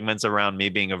do segments around me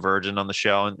being a virgin on the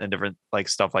show and different like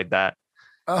stuff like that.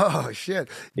 Oh shit!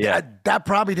 Yeah, that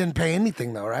probably didn't pay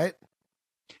anything though, right?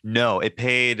 No, it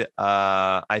paid.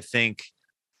 I think,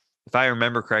 if I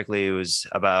remember correctly, it was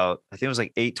about, I think it was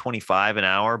like $8.25 an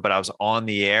hour. But I was on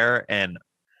the air, and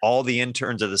all the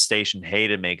interns of the station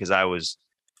hated me because I was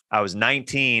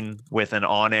 19 with an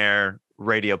on-air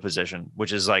radio position,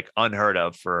 which is like unheard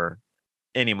of for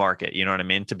any market. You know what I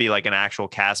mean? To be like an actual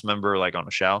cast member, like on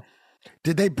a show.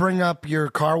 Did they bring up your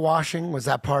car washing? Was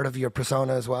that part of your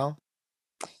persona as well?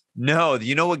 No,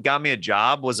 you know what got me a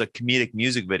job was a comedic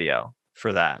music video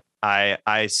for that.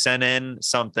 I sent in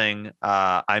something.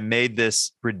 I made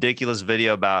this ridiculous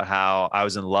video about how I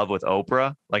was in love with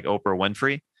Oprah, like Oprah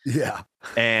Winfrey. Yeah.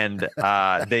 And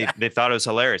they thought it was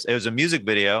hilarious. It was a music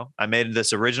video. I made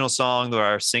this original song where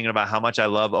I was singing about how much I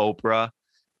love Oprah,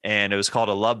 and it was called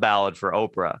A Love Ballad for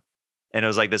Oprah. And it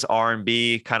was like this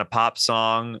R&B kind of pop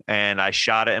song, and I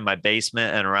shot it in my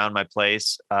basement and around my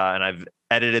place. And I've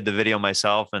edited the video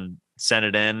myself and sent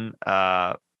it in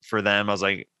for them. I was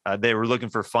like, they were looking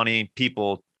for funny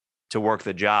people to work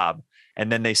the job.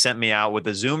 And then they sent me out with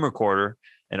a Zoom recorder,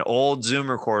 an old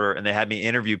Zoom recorder, and they had me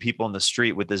interview people in the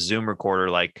street with the Zoom recorder,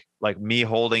 like me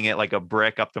holding it like a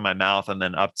brick up to my mouth and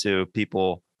then up to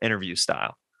people interview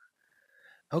style.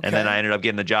 Okay. And then I ended up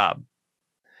getting the job.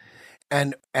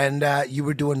 And you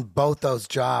were doing both those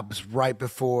jobs right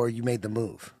before you made the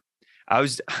move.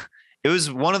 It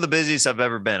was one of the busiest I've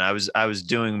ever been. I was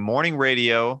doing morning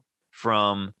radio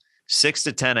from 6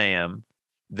 to 10 a.m.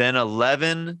 Then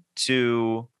 11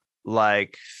 to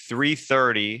like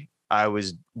 3:30, I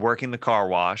was working the car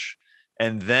wash.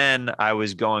 And then I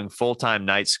was going full-time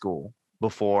night school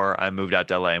before I moved out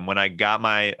to LA. And when I got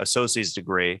my associate's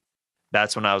degree,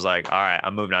 that's when I was like, all right,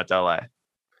 I'm moving out to LA.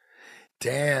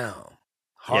 Damn.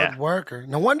 Hard worker.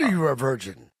 No wonder you were a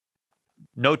virgin.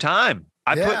 No time.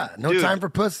 No time for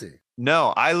pussy.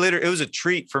 No, it was a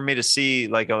treat for me to see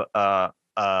like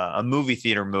a movie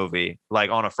theater movie like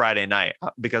on a Friday night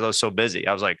because I was so busy.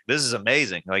 I was like, this is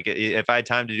amazing. Like if I had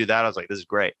time to do that, I was like, this is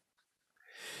great.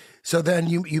 So then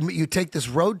you take this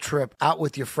road trip out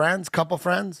with your friends, couple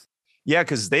friends? Yeah,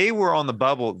 because they were on the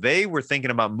bubble. They were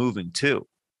thinking about moving too.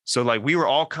 So like we were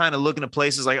all kind of looking at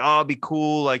places like, oh, it'd be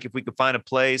cool. Like if we could find a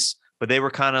place, but they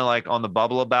were kind of like on the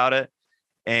bubble about it.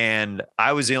 And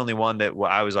I was the only one that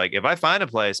I was like, if I find a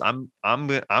place, I'm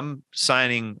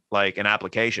signing like an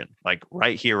application, like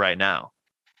right here, right now.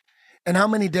 And how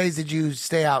many days did you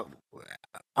stay out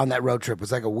on that road trip?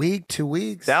 Was it like a week, 2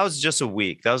 weeks? That was just a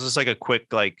week. That was just like a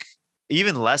quick, like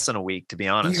even less than a week, to be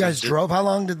honest. You guys drove? How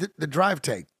long did the drive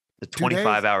take? The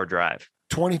 25-hour drive.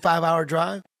 25-hour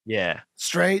drive? Yeah.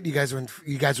 Straight? You guys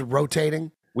were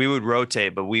rotating? We would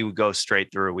rotate, but we would go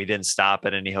straight through. We didn't stop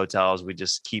at any hotels. We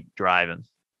just keep driving.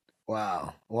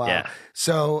 Wow. Yeah.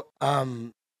 So,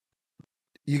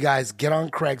 you guys get on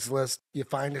Craigslist, you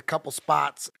find a couple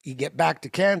spots, you get back to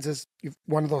Kansas,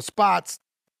 one of those spots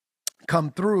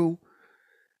come through,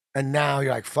 and now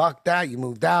you're like, fuck that. You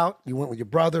moved out. You went with your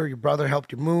brother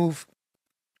helped you move.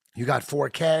 You got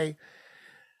 4K.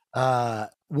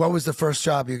 What was the first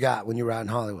job you got when you were out in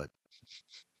Hollywood?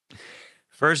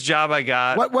 First job I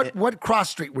got. What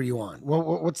cross street were you on?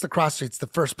 What's the cross street? It's the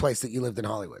first place that you lived in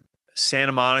Hollywood.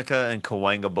 Santa Monica and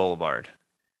Cahuenga Boulevard.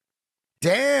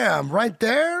 Damn, right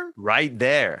there? Right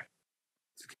there.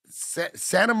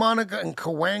 Santa Monica and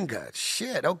Cahuenga.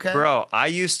 Shit, okay. Bro, I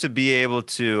used to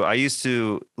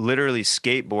literally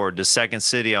skateboard to Second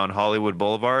City on Hollywood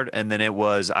Boulevard. And then I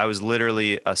was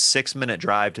literally a 6-minute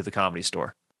drive to the Comedy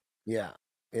Store. Yeah.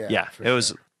 It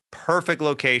was perfect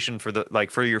location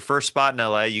for your first spot in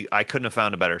LA. I couldn't have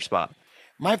found a better spot.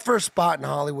 My first spot in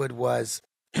Hollywood was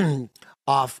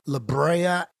off La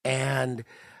Brea and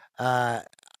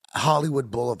Hollywood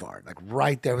Boulevard, like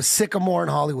right there. It was Sycamore and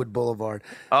Hollywood Boulevard.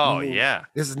 Oh yeah,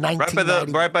 this is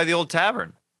 1990. right by the old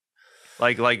tavern,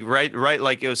 like right,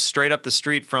 like it was straight up the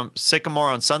street from Sycamore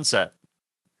on Sunset.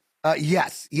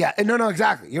 Yes, yeah, no,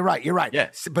 exactly. You're right. Yeah,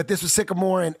 but this was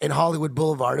Sycamore and Hollywood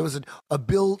Boulevard. It was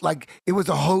it was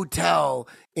a hotel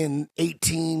in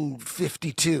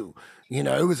 1852. You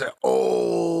know, it was an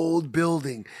old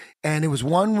building, and it was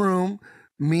one room.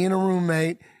 Me and a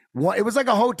roommate. It was like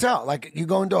a hotel. Like you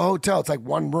go into a hotel, it's like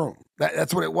one room.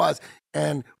 That's what it was.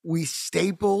 And we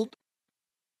stapled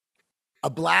a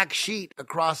black sheet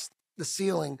across the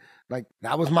ceiling. Like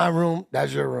that was my room.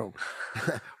 That's your room.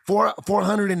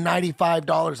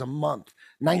 $495 a month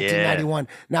 1991.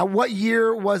 Now, what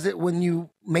year was it when you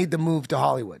made the move to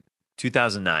Hollywood?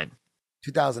 2009.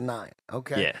 2009.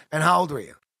 Okay. Yeah. And how old were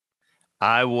you?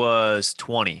 I was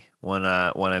 20 when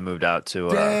I moved out to.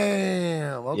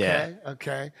 Damn. Okay. Yeah.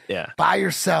 Okay. Yeah. By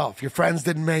yourself. Your friends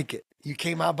didn't make it. You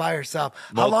came out by yourself.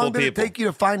 How Multiple long did people. it take you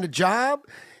to find a job?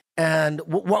 And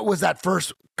what was that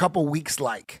first couple weeks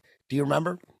like? Do you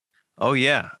remember? Oh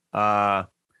yeah.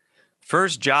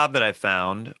 First job that I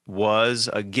found was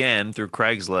again through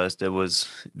Craigslist.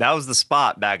 That was the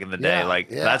spot back in the day.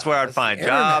 Yeah, that's where I'd that's find the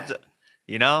jobs,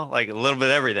 internet. like a little bit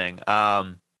of everything.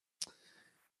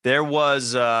 There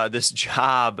was this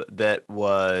job that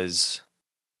was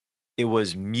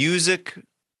music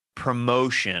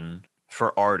promotion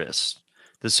for artists.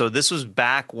 So this was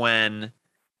back when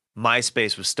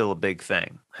MySpace was still a big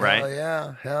thing,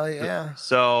 right? Hell yeah.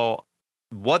 So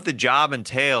what the job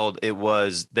entailed,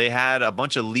 they had a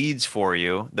bunch of leads for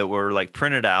you that were like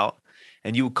printed out,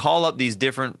 and you would call up these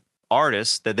different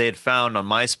artists that they had found on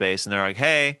MySpace, and they're like,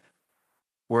 hey,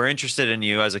 we're interested in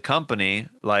you as a company.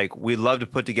 Like, we'd love to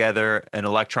put together an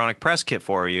electronic press kit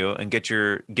for you and get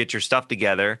your stuff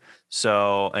together.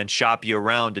 And shop you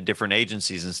around to different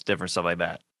agencies and different stuff like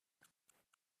that.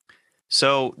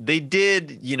 So they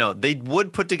did, they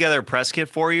would put together a press kit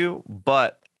for you,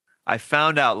 but I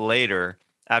found out later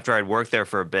after I'd worked there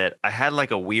for a bit, I had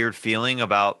like a weird feeling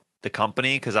about the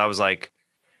company because I was like,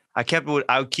 I would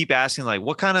keep asking like,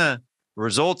 what kind of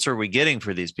results are we getting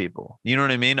for these people? You know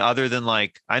what I mean? Other than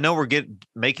like, I know we're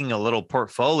making a little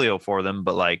portfolio for them,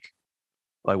 but like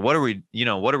what are we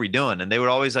doing? And they would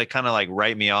always like kind of like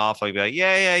write me off, like, be like,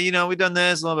 yeah, we've done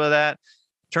this, a little bit of that.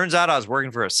 Turns out I was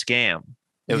working for a scam.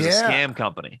 It was a scam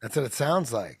company. That's what it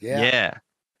sounds like. Yeah. Yeah.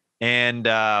 And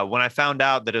when I found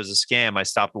out that it was a scam, I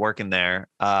stopped working there.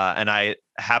 And I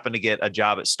happened to get a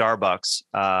job at Starbucks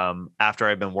after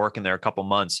I'd been working there a couple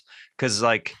months. Because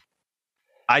like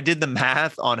I did the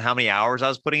math on how many hours I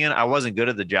was putting in. I wasn't good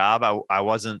at the job. I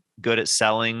wasn't good at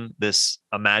selling this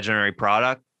imaginary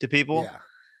product to people. Yeah.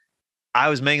 I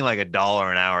was making like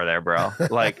 $1 an hour there, bro.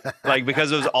 Like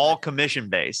because it was all commission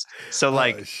based. So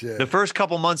like the first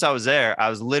couple months I was there, I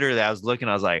was looking,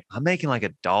 I was like, I'm making like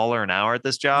 $1 an hour at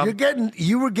this job.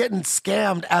 You were getting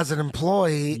scammed as an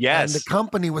employee. Yes. And the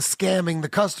company was scamming the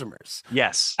customers.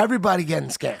 Yes. Everybody getting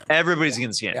scammed. Everybody's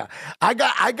getting scammed. Yeah. I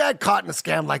got caught in a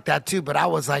scam like that too, but I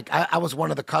was like, I was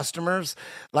one of the customers.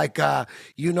 Like,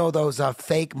 those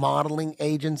fake modeling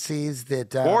agencies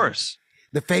that. Of course.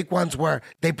 The fake ones where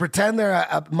they pretend they're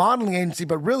a modeling agency,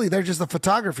 but really they're just a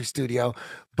photography studio.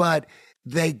 But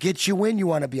they get you in. You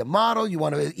want to be a model. You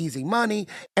want to easy money.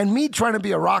 And me trying to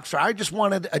be a rock star, I just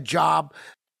wanted a job.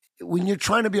 When you're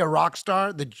trying to be a rock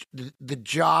star, the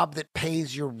job that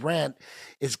pays your rent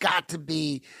has got to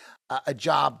be a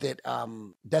job that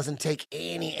doesn't take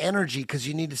any energy because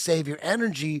you need to save your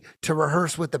energy to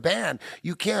rehearse with the band.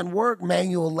 You can't work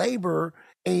manual labor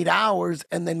 8 hours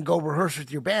and then go rehearse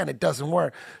with your band. It doesn't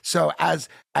work. So as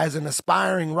an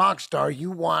aspiring rock star,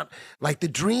 you want like the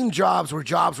dream jobs were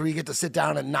jobs where you get to sit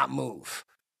down and not move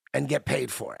and get paid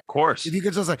for it. Of course. If you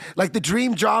could just like the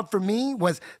dream job for me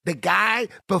was the guy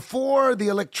before the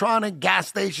electronic gas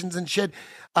stations and shit,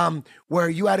 where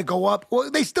you had to go up.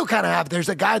 Well, they still kind of have. There's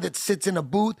a guy that sits in a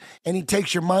booth and he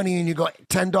takes your money and you go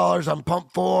 $10 on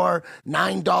pump 4,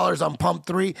 $9 on pump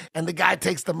 3, and the guy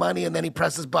takes the money and then he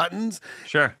presses buttons.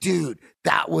 Sure. Dude,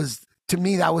 to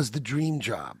me, that was the dream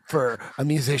job for a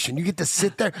musician. You get to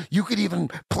sit there. You could even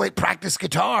practice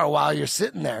guitar while you're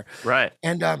sitting there. Right.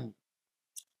 And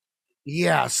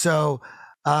yeah. So,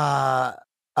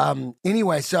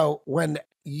 anyway, so when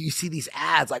you see these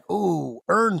ads like, ooh,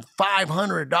 earn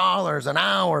 $500 an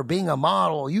hour being a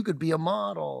model, you could be a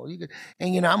model.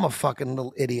 And I'm a fucking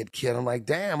little idiot kid. I'm like,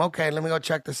 damn, okay, let me go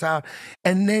check this out.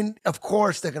 And then, of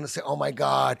course, they're going to say, oh my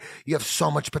God, you have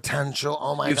so much potential.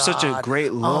 Oh my God. You have such a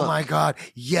great look. Oh my God.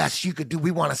 Yes, you could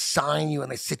we want to sign you.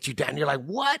 And they sit you down. You're like,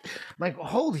 what? I'm like,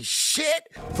 holy shit.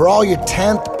 For all your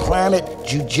 10th Planet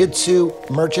Jiu-Jitsu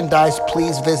merchandise,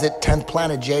 please visit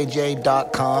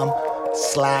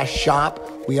 10thplanetjj.com/shop.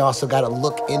 We also got a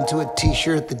Look Into It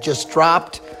t-shirt that just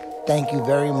dropped. Thank you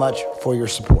very much for your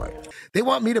support. They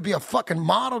want me to be a fucking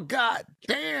model. God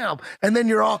damn. And then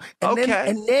you're all,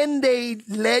 and then they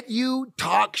let you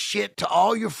talk shit to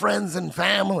all your friends and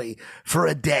family for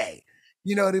a day.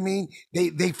 You know what I mean?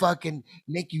 They fucking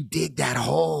make you dig that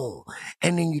hole.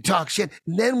 And then you talk shit.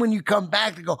 And then when you come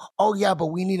back, they go, oh yeah, but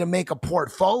we need to make a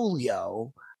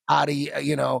portfolio out of,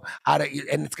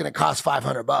 and it's going to cost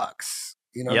 $500.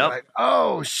 Yep. Like,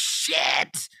 oh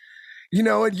shit. You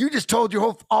know, and you just told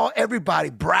your everybody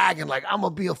bragging like I'm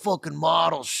gonna be a fucking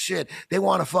model. Shit, they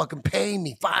want to fucking pay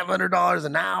me $500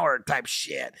 an hour type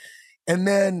shit, and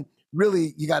then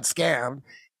really you got scammed,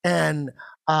 and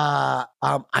I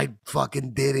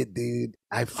fucking did it, dude.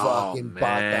 I fucking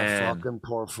bought that fucking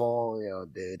portfolio,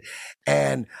 dude,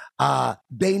 and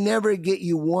they never get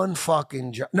you one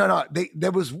fucking job. No,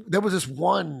 there was this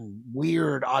one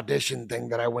weird audition thing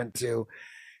that I went to.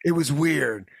 It was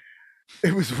weird.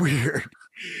 It was weird.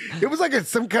 It was like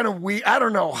some kind of weird. I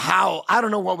don't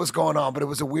know what was going on, but it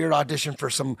was a weird audition for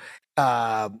some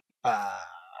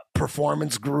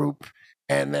performance group.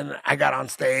 And then I got on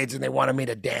stage and they wanted me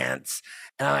to dance.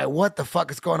 And I'm like, what the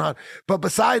fuck is going on? But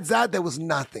besides that, there was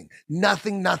nothing. And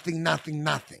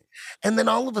then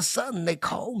all of a sudden they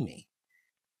call me.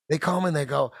 They call me and they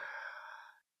go,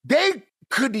 they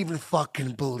couldn't even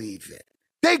fucking believe it.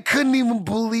 They couldn't even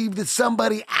believe that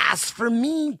somebody asked for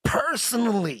me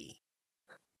personally.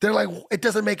 They're like, it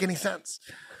doesn't make any sense.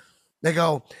 They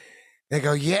go,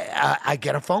 yeah, I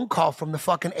get a phone call from the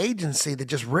fucking agency that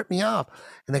just ripped me off.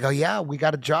 And they go, yeah, we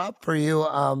got a job for you.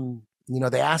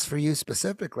 They asked for you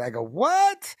specifically. I go,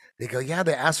 what? They go, yeah,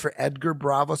 they asked for Edgar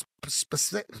Bravo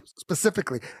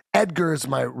specifically. Edgar is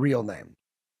my real name.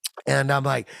 And I'm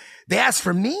like, they asked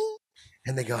for me?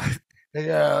 And they go,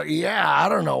 yeah, I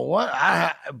don't know what,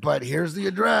 but here's the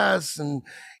address, and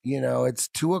it's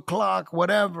 2:00,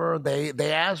 whatever.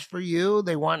 They asked for you.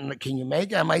 They want, can you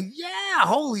make it? I'm like, yeah,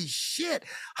 holy shit.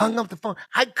 Hung up the phone.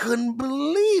 I couldn't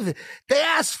believe it. They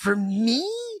asked for me.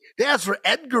 They asked for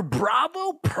Edgar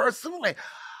Bravo personally.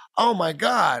 Oh my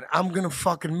God, I'm gonna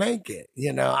fucking make it.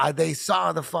 They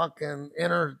saw the fucking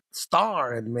inner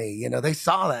star in me. They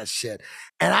saw that shit.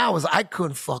 And I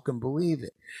couldn't fucking believe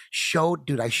it.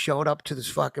 I showed up to this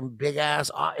fucking big ass,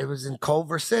 it was in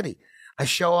Culver City. I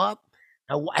show up.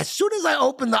 As soon as I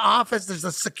open the office, there's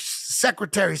a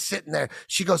secretary sitting there.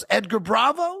 She goes, Edgar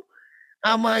Bravo?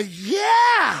 I'm like,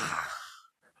 yeah.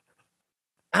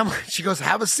 She goes,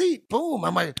 have a seat. Boom.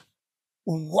 I'm like,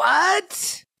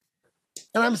 what?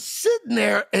 And I'm sitting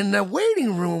there in the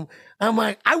waiting room. I'm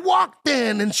like, I walked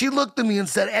in and she looked at me and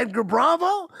said, Edgar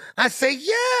Bravo? I say,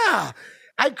 yeah.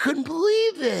 I couldn't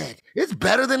believe it. It's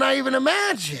better than I even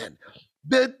imagined.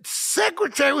 The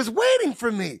secretary was waiting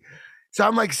for me. So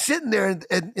I'm like sitting there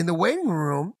in the waiting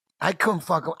room. I couldn't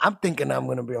fucking, I'm thinking I'm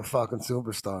going to be a fucking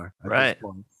superstar. Right.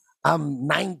 I'm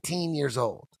 19 years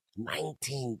old.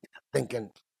 19,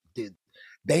 thinking, dude,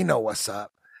 they know what's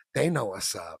up. They know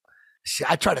what's up. Shit,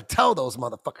 I try to tell those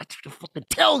motherfuckers. I try to fucking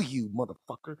tell you,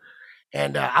 motherfucker.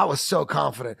 And I was so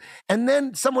confident. And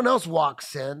then someone else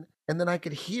walks in, and then I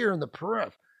could hear in the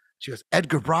periphery. She goes,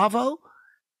 Edgar Bravo?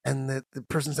 And the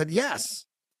person said, yes.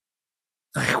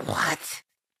 I'm like, what?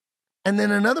 And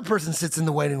then another person sits in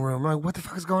the waiting room. I'm like, what the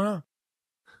fuck is going on?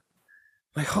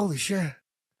 I'm like, holy shit.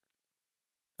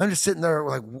 I'm just sitting there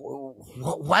like,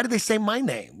 why did they say my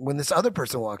name when this other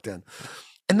person walked in?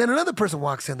 And then another person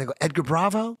walks in. They go, Edgar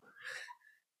Bravo?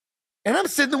 And I'm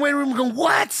sitting in the waiting room going,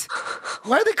 what?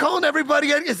 Why are they calling everybody?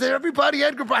 Is there everybody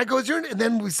Edgar Bravo? I goes, and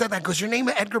then we said that. Goes, your name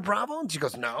is Edgar Bravo? And she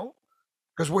goes, no.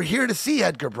 Because we're here to see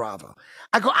Edgar Bravo.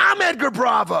 I go, I'm Edgar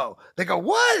Bravo. They go,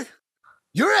 what?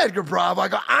 You're Edgar Bravo. I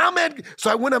go, I'm Edgar. So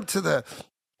I went up to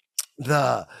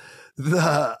the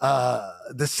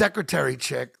secretary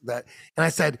chick and I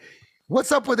said,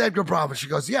 what's up with Edgar Bravo? She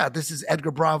goes, yeah, this is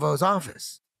Edgar Bravo's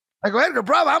office. I go, Edgar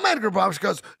Bravo, I'm Edgar Bravo. She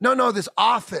goes, no, this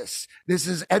office. This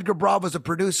is Edgar Bravo's a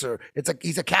producer.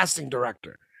 He's a casting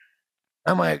director.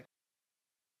 I'm like,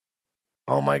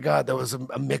 oh my God, there was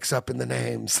a mix up in the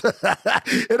names.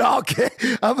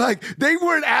 I'm like, they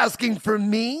weren't asking for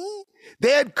me.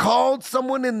 They had called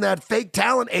someone in that fake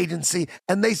talent agency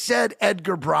and they said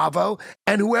Edgar Bravo,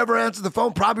 and whoever answered the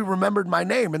phone probably remembered my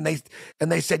name. And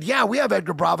they said, yeah, we have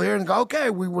Edgar Bravo here. And go, okay,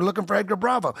 we were looking for Edgar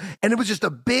Bravo. And it was just a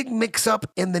big mix up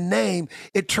in the name.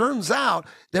 It turns out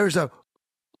there's a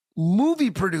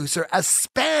movie producer, a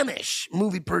Spanish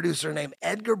movie producer named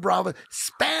Edgar Bravo,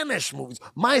 Spanish movies.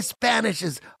 My Spanish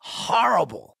is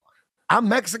horrible. I'm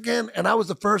Mexican, and I was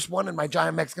the first one in my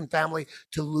giant Mexican family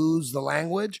to lose the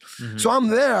language. Mm-hmm. So I'm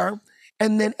there,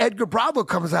 and then Edgar Bravo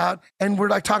comes out, and we're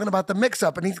like talking about the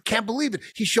mix-up, and he can't believe it.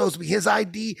 He shows me his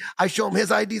ID. I show him his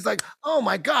ID. He's like, oh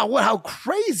my God, how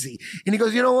crazy. And he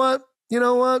goes, you know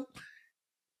what?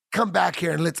 Come back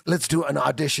here and let's do an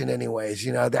audition anyways.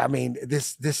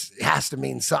 This has to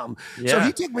mean something. Yeah. So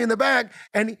he took me in the back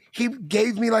and he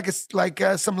gave me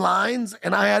some lines,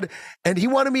 and he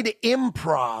wanted me to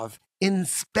improv in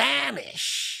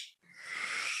Spanish.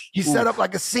 He set up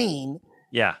like a scene.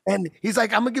 Yeah. And he's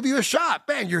like, I'm gonna give you a shot.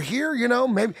 Man, you're here,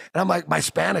 maybe. And I'm like, my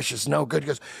Spanish is no good. He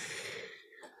goes,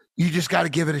 You just got to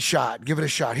give it a shot. Give it a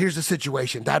shot. Here's the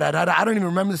situation. Da, da, da, da. I don't even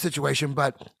remember the situation,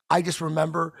 but I just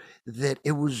remember that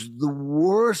it was the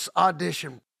worst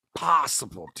audition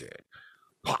possible, dude.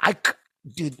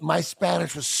 Dude, my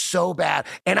Spanish was so bad,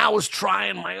 and I was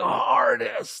trying my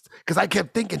hardest because I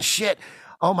kept thinking, shit,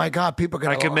 oh my God, people are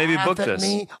going to maybe book at this.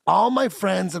 me. All my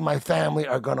friends and my family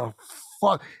are going to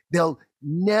fuck. They'll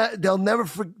never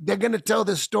they're going to tell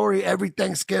this story every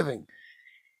Thanksgiving.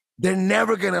 They're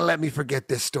never going to let me forget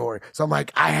this story. So I'm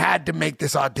like, I had to make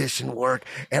this audition work.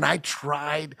 And I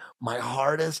tried my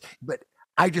hardest, but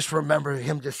I just remember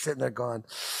him just sitting there going,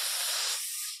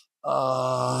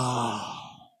 oh,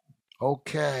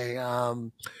 okay.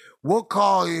 We'll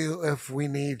call you if we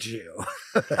need you.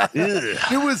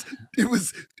 It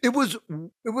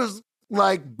was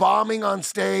like bombing on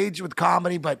stage with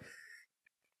comedy, but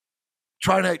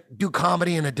trying to do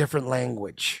comedy in a different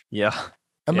language. Yeah.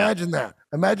 Imagine that.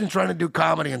 Imagine trying to do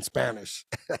comedy in Spanish.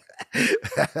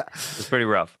 It's pretty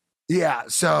rough. Yeah.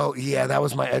 So, yeah, that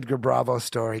was my Edgar Bravo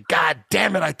story. God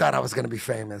damn it. I thought I was going to be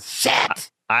famous.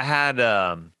 Shit. I had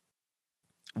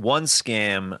one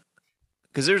scam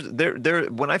because there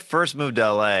when I first moved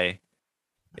to LA,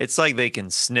 it's like they can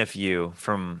sniff you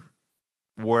from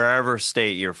wherever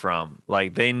state you're from.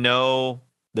 Like they know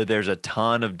that there's a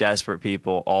ton of desperate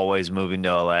people always moving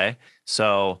to LA.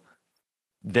 So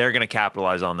they're going to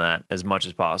capitalize on that as much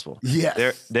as possible.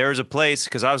 Yes. There's a place,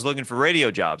 because I was looking for radio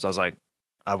jobs. I was like,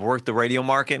 I've worked the radio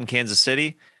market in Kansas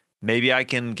City. Maybe I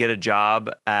can get a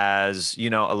job as, a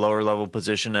lower level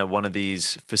position at one of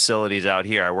these facilities out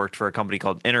here. I worked for a company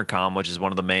called Intercom, which is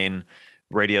one of the main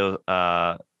radio,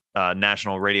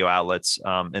 national radio outlets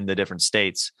in the different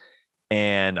states.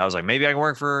 And I was like, maybe I can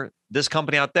work for this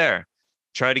company out there.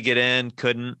 Tried to get in,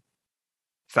 couldn't.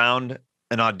 Found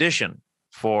an audition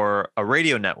for a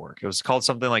radio network. It was called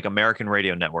something like American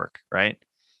Radio Network, right?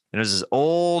 And it was this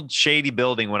old shady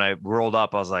building. When I rolled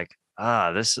up, I was like,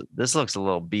 this looks a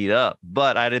little beat up.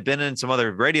 But I had been in some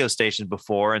other radio stations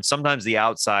before, and sometimes the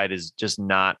outside is just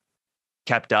not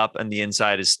kept up and the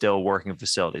inside is still working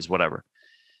facilities, whatever.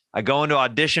 I go into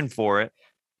audition for it,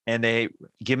 and they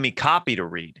give me copy to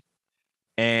read.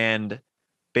 And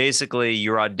basically,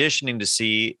 you're auditioning to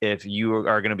see if you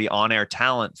are going to be on-air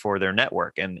talent for their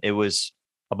network. And it was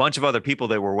a bunch of other people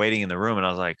that were waiting in the room. And I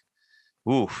was like,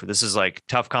 ooh, this is like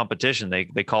tough competition.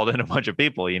 They called in a bunch of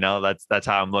people, that's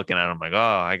how I'm looking at it. I'm like, oh,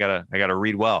 I gotta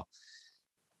read well.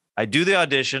 I do the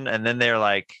audition, and then they're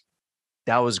like,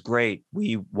 that was great.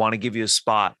 We want to give you a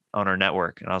spot on our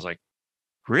network. And I was like,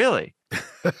 really?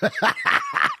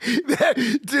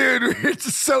 Dude,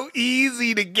 it's so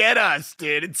easy to get us,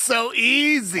 dude. It's so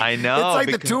easy. I know. It's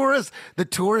like the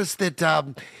tourists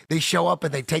that they show up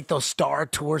and they take those star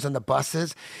tours on the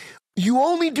buses. You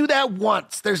only do that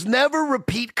once. There's never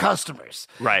repeat customers.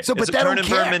 Right. So, but it's they a turn don't and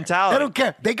care. burn mentality. They don't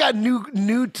care. They got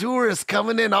new tourists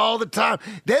coming in all the time.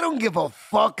 They don't give a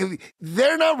fuck.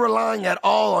 They're not relying at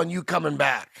all on you coming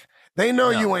back. They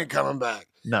know you ain't coming back.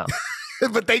 No.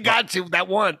 But they got you that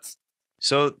once.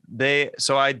 So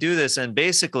I do this, and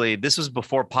basically this was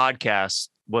before podcasts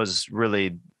was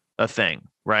really a thing,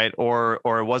 right? Or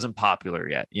it wasn't popular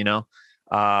yet,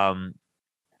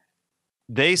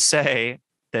 They say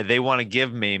that they want to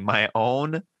give me my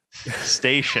own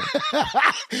station.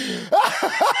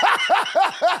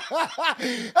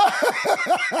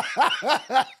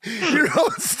 Your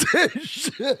own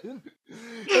station.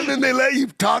 And then they let you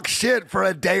talk shit for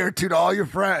a day or two to all your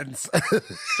friends.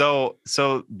 So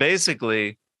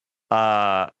basically,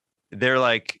 they're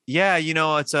like, yeah,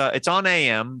 it's on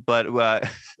AM, but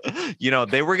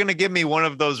they were gonna give me one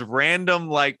of those random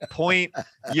like point,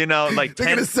 like they're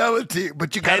 10, gonna sell it to you,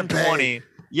 but you gotta 10, pay. 20.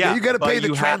 Yeah, you gotta pay the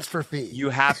transfer fee. You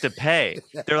have to pay.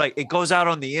 They're like, it goes out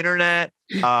on the internet,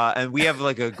 and we have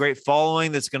like a great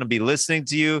following that's gonna be listening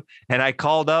to you. And I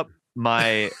called up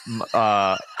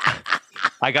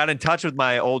I got in touch with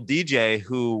my old DJ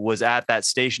who was at that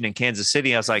station in Kansas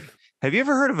City. I was like, have you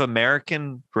ever heard of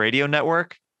American Radio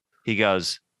Network? He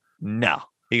goes, no.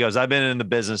 He goes, I've been in the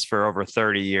business for over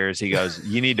 30 years. He goes,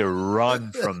 you need to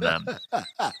run from them.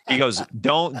 He goes,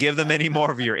 don't give them any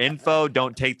more of your info.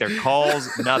 Don't take their calls,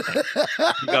 nothing.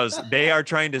 He goes, they are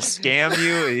trying to scam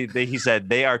you. He said,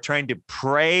 they are trying to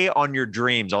prey on your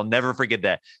dreams. I'll never forget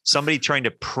that. Somebody trying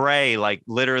to prey, like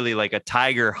literally like a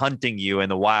tiger hunting you in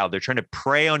the wild. They're trying to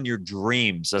prey on your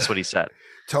dreams. That's what he said.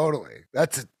 Totally.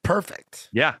 That's perfect.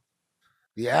 Yeah.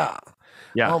 Yeah.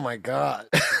 Yeah. Oh my God.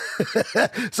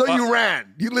 So you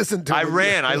ran. You listened to it. I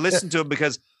ran. I listened to it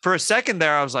because for a second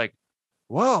there, I was like,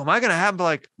 whoa, am I going to have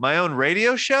like my own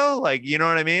radio show? Like, you know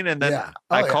what I mean? And then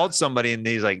I called somebody and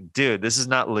he's like, dude, this is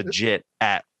not legit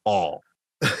at all.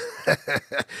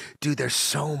 Dude, there's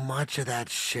so much of that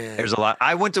shit. There's a lot.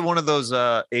 I went to one of those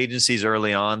agencies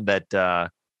early on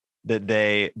that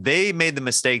they made the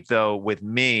mistake though with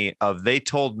me of they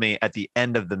told me at the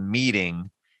end of the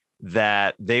meeting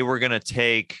that they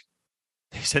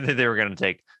said that they were going to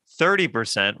take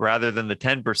 30% rather than the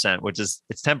 10%, which is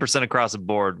it's 10% across the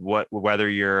board. Whether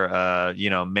you're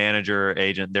manager,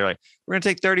 agent, they're like, we're going to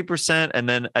take 30. And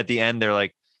then at the end, they're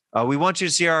like, we want you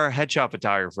to see our headshot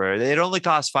photographer. It only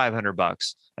costs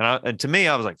 $500. And to me,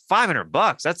 I was like,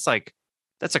 $500.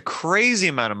 That's a crazy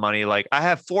amount of money. Like I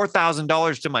have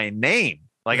 $4,000 to my name.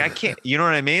 Like I can't, you know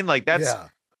what I mean? Like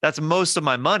that's most of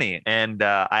my money. And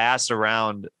I asked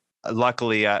around,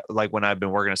 luckily, like when I've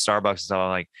been working at Starbucks and stuff, I'm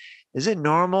like, is it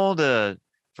normal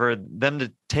for them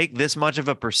to take this much of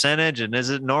a percentage? And is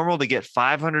it normal to get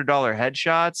 $500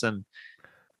 headshots? And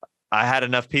I had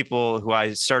enough people who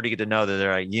I started to get to know that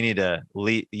they're like, you need to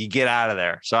leave, you get out of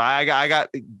there. So I got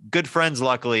good friends,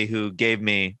 luckily, who gave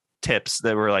me tips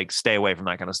that were like, stay away from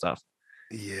that kind of stuff.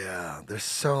 Yeah, there's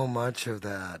so much of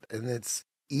that. And it's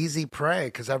easy prey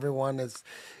because everyone is,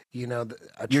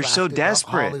 you're so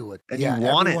desperate Hollywood. and you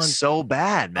want it so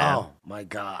bad, man. Oh my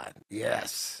God.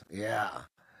 Yes. Yeah.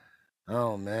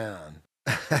 Oh man.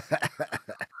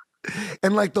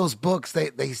 And like those books,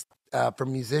 they for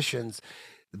musicians,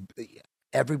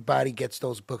 everybody gets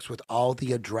those books with all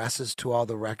the addresses to all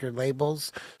the record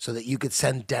labels so that you could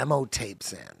send demo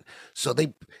tapes in. So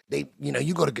they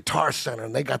you go to Guitar Center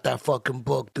and they got that fucking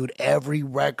book, dude, every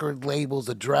record label's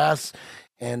address.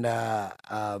 And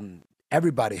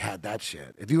everybody had that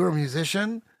shit. If you were a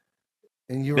musician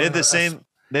and you were they had the same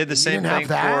thing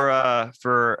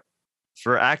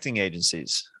for acting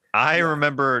agencies. I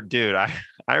remember, dude, I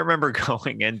remember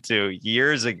going into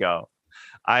years ago.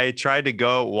 I tried to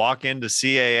go walk into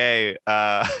CAA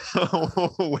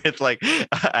with like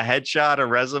a headshot, a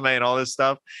resume, and all this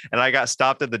stuff, and I got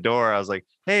stopped at the door. I was like,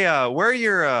 "Hey, where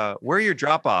are your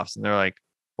drop offs?" And they're like,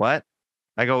 "What?"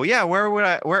 I go, "Yeah,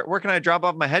 where can I drop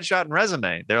off my headshot and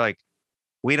resume?" They're like,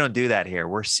 "We don't do that here.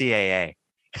 We're CAA."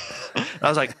 I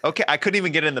was like, "Okay." I couldn't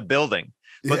even get in the building,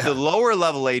 but the lower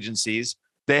level agencies,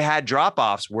 they had drop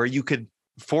offs where you could,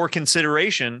 for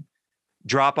consideration,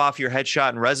 drop off your headshot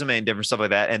and resume and different stuff like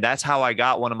that. And that's how I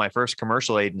got one of my first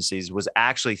commercial agencies, was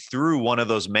actually through one of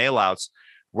those mail outs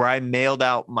where I mailed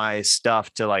out my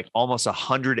stuff to like almost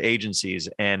 100 agencies,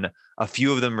 and a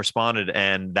few of them responded.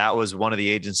 And that was one of the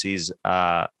agencies.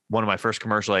 One of my first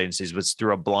commercial agencies was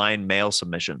through a blind mail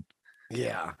submission.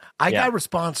 Yeah. I got a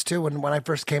response too. When I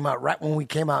first came out, right when we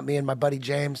came out, me and my buddy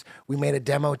James, we made a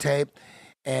demo tape.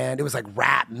 And it was like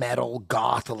rap, metal,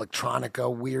 goth,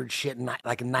 electronica, weird shit,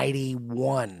 like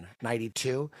 91,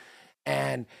 92.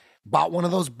 And bought one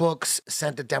of those books,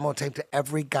 sent a demo tape to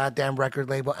every goddamn record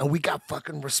label. And we got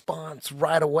fucking response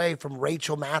right away from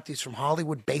Rachel Matthews from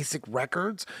Hollywood Basic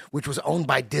Records, which was owned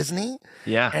by Disney.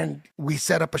 Yeah. And we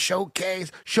set up a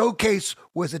showcase. Showcase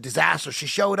was a disaster. She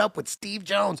showed up with Steve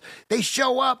Jones. They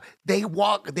show up, they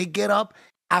get up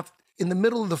after. In the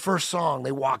middle of the first song,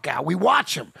 they walk out. We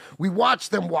watch them. We watch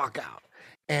them walk out.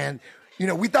 And,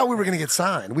 we thought we were going to get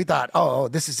signed. We thought, oh,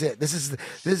 this is it. This is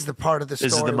the part of the story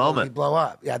this is the where moment. we blow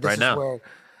up. Yeah,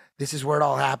 this is where it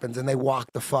all happens. And they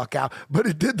walk the fuck out. But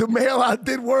it did. The mail out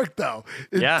did work, though.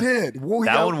 It did.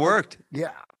 That one worked.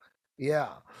 Yeah.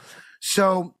 Yeah.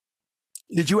 So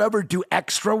did you ever do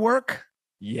extra work?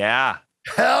 Yeah.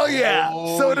 Hell yeah.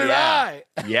 So did I.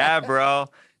 Yeah, bro.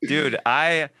 Dude,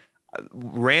 I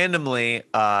randomly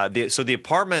the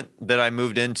apartment that I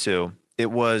moved into,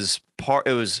 it was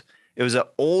an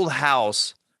old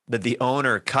house that the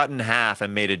owner cut in half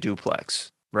and made a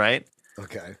duplex, right?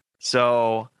 Okay.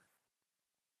 So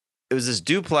it was this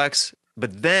duplex,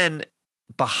 but then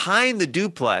behind the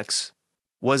duplex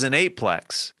was an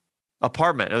eightplex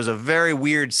apartment. It was a very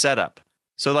weird setup.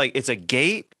 So like it's a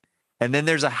gate, and then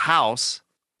there's a house,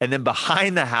 and then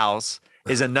behind the house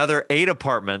is another 8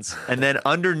 apartments, and then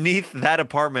underneath that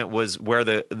apartment was where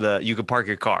the you could park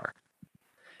your car.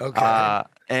 Okay.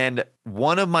 And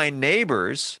one of my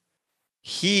neighbors,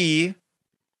 he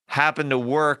happened to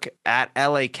work at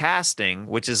LA Casting,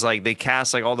 which is like they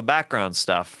cast like all the background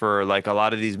stuff for like a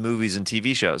lot of these movies and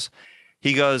TV shows.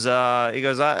 He goes, I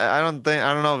don't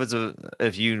know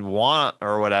if you want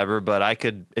or whatever, but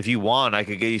if you want, I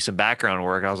could get you some background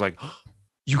work. I was like,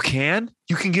 you can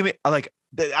give me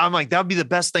I'm like, that'd be the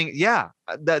best thing. Yeah,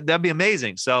 that'd be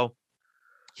amazing. So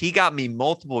he got me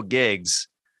multiple gigs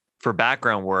for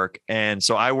background work. And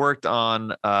so I worked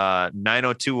on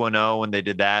 90210 when they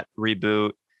did that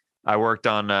reboot. I worked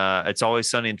on It's Always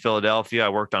Sunny in Philadelphia. I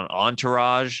worked on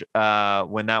Entourage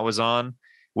when that was on,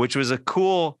 which was a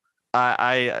cool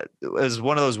it was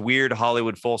one of those weird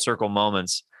Hollywood full circle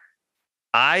moments.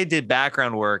 I did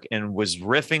background work and was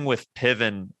riffing with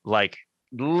Piven like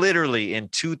literally in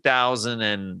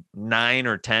 2009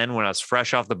 or 10 when I was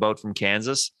fresh off the boat from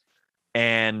Kansas.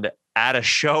 And at a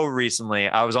show recently,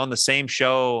 I was on the same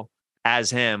show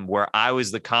as him where I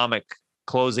was the comic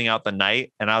closing out the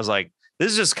night. And I was like,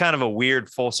 this is just kind of a weird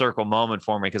full circle moment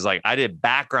for me because like I did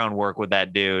background work with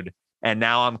that dude and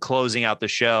now I'm closing out the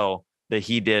show that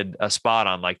he did a spot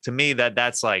on. Like to me,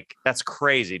 that's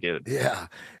crazy, dude. Yeah.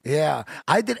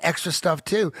 I did extra stuff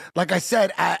too. Like I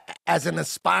said, as an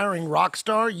aspiring rock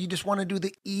star, you just want to do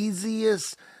the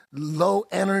easiest low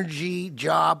energy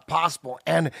job possible.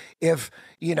 And if,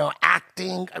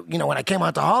 acting, when I came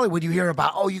out to Hollywood, you hear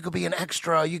about, oh, you could be an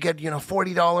extra, you get,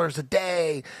 $40 a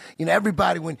day.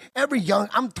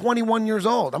 I'm 21 years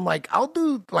old. I'm like, I'll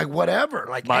do like whatever.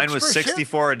 Like mine was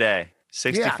 64 a day.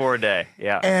 64 a day.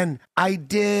 Yeah. And I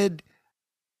did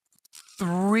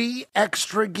 3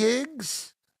 extra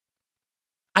gigs.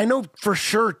 I know for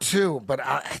sure 2, but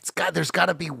there's got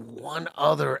to be one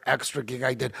other extra gig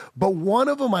I did. But one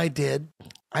of them I did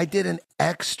an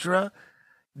extra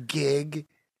gig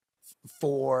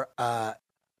for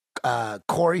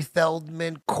Corey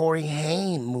Feldman, Corey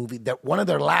Haim movie, that one of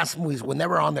their last movies when they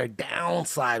were on their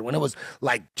downside, when it was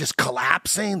like just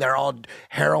collapsing, they're all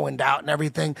heroined out and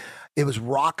everything. It was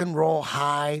Rock and Roll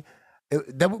High.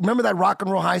 Remember that Rock and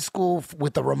Roll High School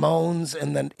with the Ramones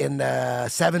in the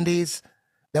 70s?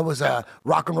 That was a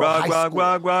Rock and Roll High School.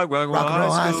 Rock and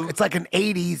Roll High School. It's like an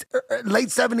 80s, late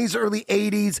 70s, early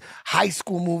 80s high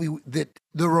school movie that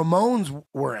the Ramones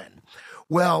were in.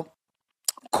 Well,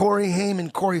 Corey Haim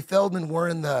and Corey Feldman were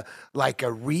in the like a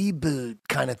reboot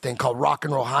kind of thing called Rock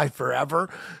and Roll High Forever.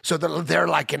 So they're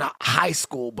like in a high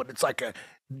school, but it's like a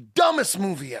dumbest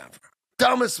movie ever.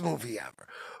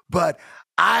 But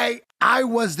I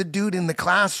was the dude in the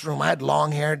classroom. I had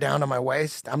long hair down to my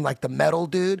waist. I'm like the metal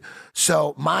dude.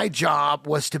 So my job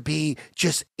was to be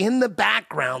just in the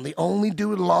background, the only dude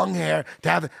with long hair, to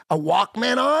have a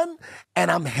Walkman on,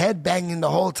 and I'm headbanging the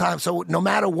whole time. So no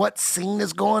matter what scene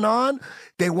is going on,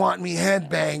 they want me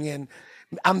headbanging.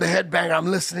 I'm the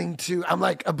headbanger. I'm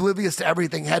like oblivious to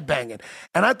everything, headbanging.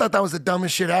 And I thought that was the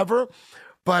dumbest shit ever.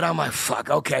 But I'm like, fuck,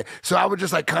 okay. So I would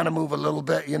just like kind of move a little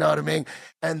bit, you know what I mean?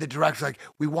 And the director's like,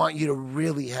 we want you to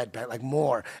really headbang, like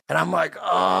more. And I'm like,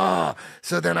 oh.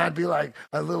 So then I'd be like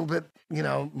a little bit,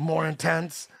 more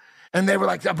intense. And they were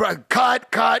like,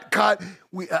 cut.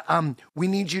 We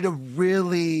need you to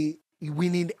really, we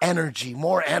need energy,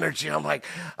 more energy. And I'm like,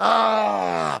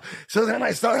 So then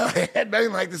I started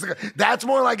headbanging like this. That's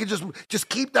more like it, just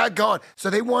keep that going.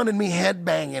 So they wanted me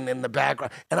headbanging in the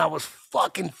background. And I was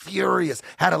fucking furious.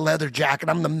 Had a leather jacket.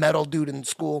 I'm the metal dude in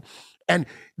school. And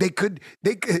they could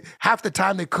half the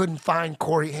time they couldn't find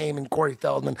Corey Haim and Corey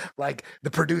Feldman. Like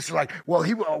the producer, like, well,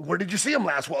 where did you see him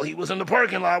last? Well, he was in the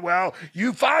parking lot. Well,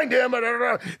 you find him.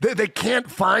 They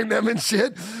can't find them and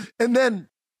shit. And then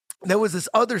there was this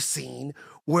other scene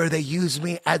where they used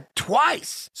me at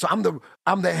twice. So I'm the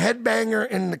headbanger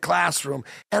in the classroom,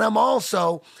 and I'm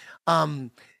also the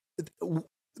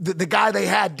guy they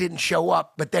had didn't show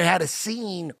up, but they had a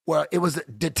scene where it was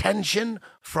detention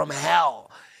from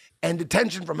hell. And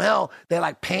detention from hell, they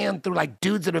like pan through like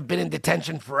dudes that have been in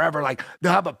detention forever. Like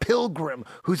they'll have a pilgrim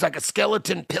who's like a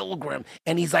skeleton pilgrim,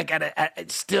 and he's like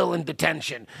still in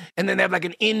detention. And then they have like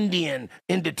an Indian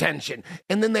in detention.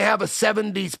 And then they have a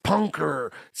 70s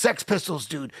punker, Sex Pistols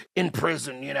dude in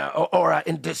prison, or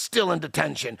still in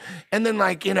detention. And then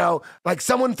like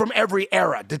someone from every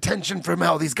era, detention from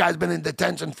hell. These guys been in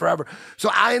detention forever. So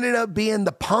I ended up being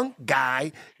the punk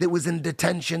guy that was in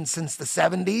detention since the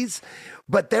 70s.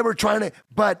 But they were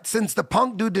but since the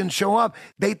punk dude didn't show up,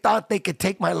 they thought they could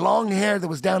take my long hair that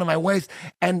was down to my waist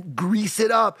and grease it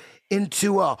up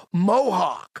into a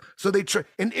mohawk. So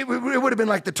and it would have been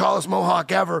like the tallest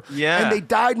mohawk ever. Yeah. And they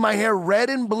dyed my hair red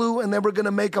and blue, and they were going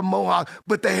to make a mohawk,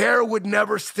 but the hair would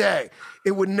never stay.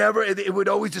 It would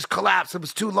always just collapse. It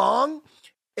was too long.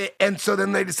 And so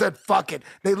then they just said, fuck it.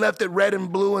 They left it red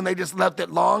and blue, and they just left it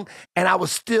long. And I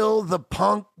was still the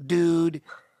punk dude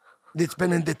that's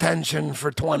been in detention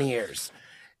for 20 years.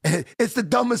 It's the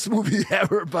dumbest movie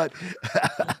ever, but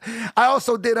I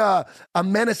also did a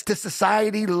Menace to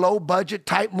Society, low budget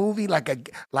type movie, like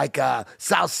a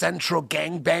South Central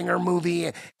gangbanger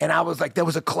movie. And I was like, there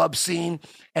was a club scene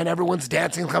and everyone's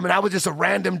dancing. I was just a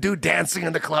random dude dancing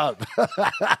in the club.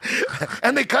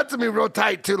 And they cut to me real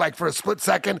tight too, like for a split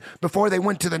second before they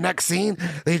went to the next scene.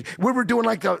 We were doing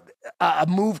like a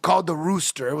move called the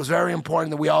rooster. It was very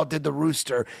important that we all did the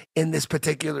rooster in this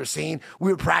particular scene.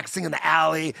 We were practicing in the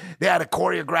alley. They had a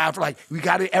choreographer, like,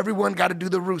 everyone got to do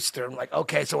the rooster. I'm like,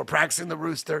 okay, so we're practicing the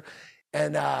rooster.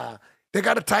 And they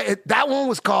got that one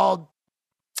was called,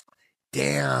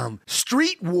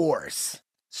 Street Wars.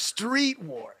 Street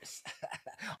Wars.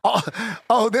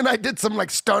 Then I did some like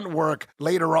stunt work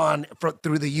later on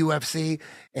through the UFC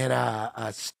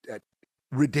and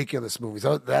ridiculous movies.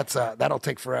 Oh, that'll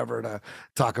take forever to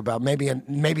talk about.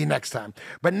 Maybe next time.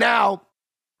 But now,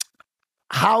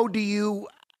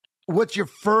 what's your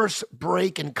first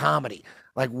break in comedy?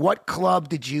 Like, what club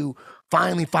did you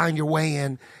finally find your way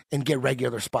in and get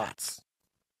regular spots?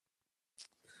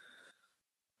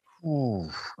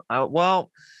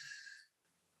 Well,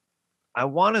 I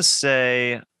want to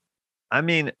say, I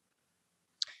mean,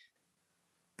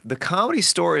 the Comedy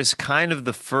Store is kind of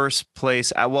the first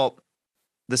place.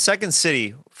 The Second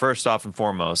City, first off and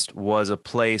foremost, was a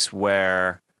place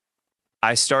where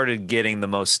I started getting the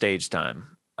most stage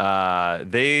time.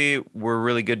 They were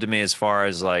really good to me as far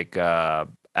as like, I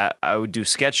would do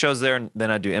sketch shows there, and then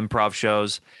I'd do improv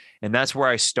shows. And that's where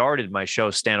I started my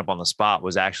show, Stand Up on the Spot,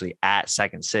 was actually at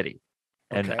Second City.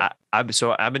 And Okay. I've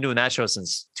been doing that show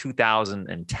since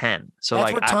 2010. So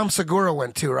That's like where Tom Segura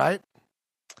went to, right?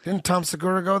 Didn't Tom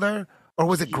Segura go there? Or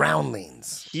was it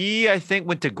Groundlings? He, I think,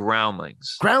 went to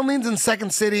Groundlings. Groundlings and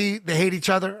Second City, they hate each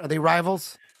other? Are they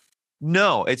rivals?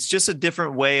 No, it's just a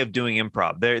different way of doing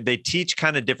improv. They teach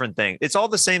kind of different things. It's all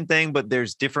the same thing, but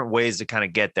there's different ways to kind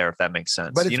of get there, if that makes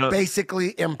sense. But it's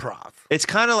basically improv. It's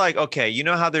kind of like, okay, you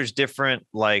know how there's different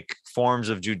like forms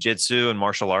of jujitsu and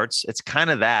martial arts? It's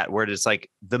kind of that, where it's like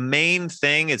the main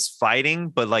thing is fighting,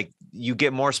 but like you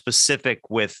get more specific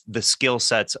with the skill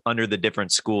sets under the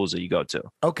different schools that you go to.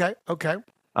 Okay.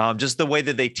 Just the way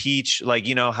that they teach, like,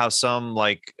 you know, how some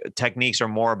like techniques are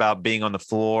more about being on the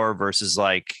floor versus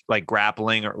like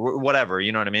grappling or whatever,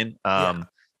 you know what I mean?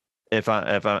 If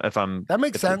I'm that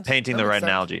makes sense. Painting That the makes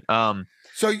right sense. analogy.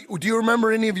 So do you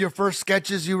remember any of your first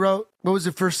sketches you wrote? What was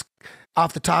the first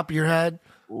off the top of your head?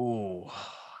 Ooh.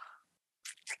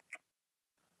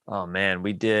 Oh man,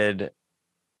 we did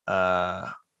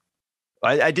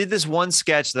I did this one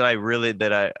sketch that I really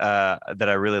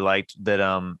liked,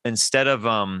 that instead of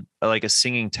like a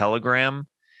singing telegram,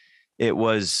 it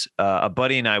was a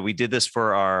buddy and I, we did this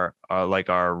for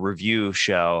our review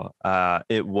show.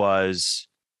 It was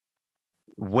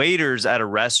waiters at a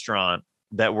restaurant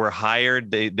that were hired.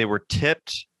 They were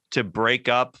tipped to break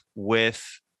up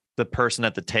with the person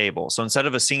at the table. So instead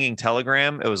of a singing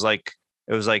telegram, it was like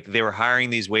they were hiring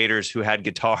these waiters who had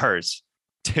guitars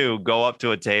to go up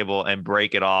to a table and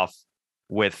break it off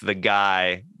with the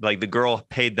guy. Like the girl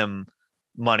paid them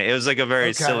money. It was like a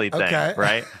very silly thing,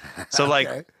 right? So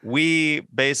like we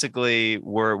basically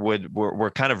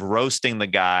were kind of roasting the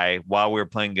guy while we were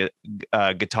playing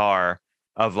guitar,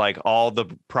 of like all the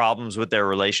problems with their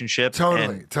relationship,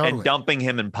 Totally. and dumping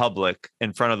him in public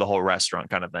in front of the whole restaurant,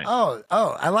 kind of thing. Oh,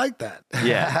 I like that.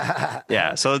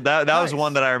 Yeah. So that was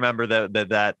one that I remember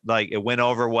that like it went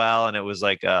over well, and it was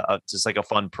like just like a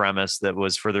fun premise that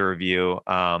was for the review.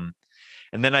 And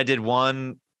then I did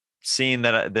one scene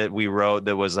that we wrote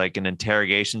that was like an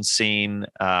interrogation scene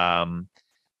of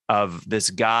this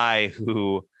guy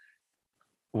who,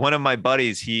 one of my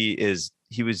buddies, he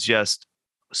was just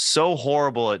so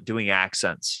horrible at doing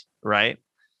accents, right?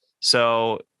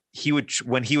 So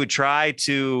when he would try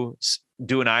to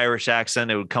do an Irish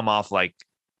accent, it would come off like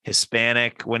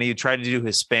Hispanic. When he tried to do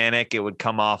Hispanic, it would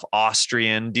come off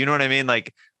Austrian. Do you know what I mean?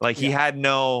 Like he had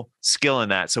no skill in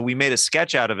that. So we made a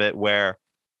sketch out of it where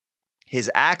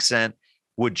his accent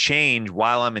would change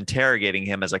while I'm interrogating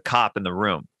him as a cop in the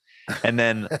room. And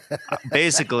then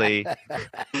basically,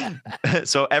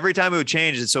 so every time it would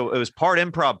change, so it was part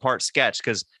improv, part sketch,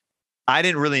 because I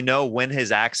didn't really know when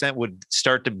his accent would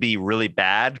start to be really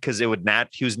bad, because he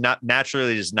was not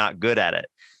naturally just not good at it.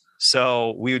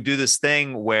 So we would do this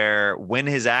thing where when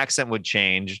his accent would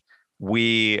change,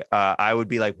 I would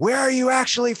be like, "Where are you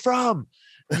actually from?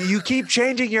 You keep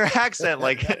changing your accent."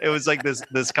 Like it was like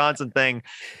this constant thing.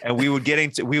 And we would get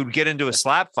into a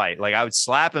slap fight. Like I would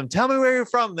slap him, "Tell me where you're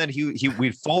from." Then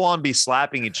we'd full on be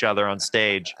slapping each other on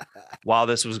stage while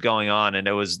this was going on. And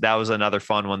that was another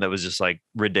fun one that was just like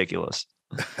ridiculous.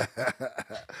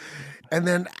 And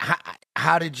then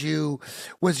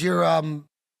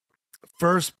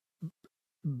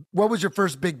what was your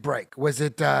first big break? Was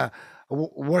it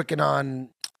working on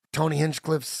Tony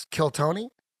Hinchcliffe's Kill Tony?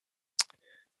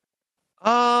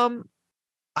 I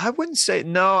wouldn't say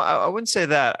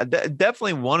that.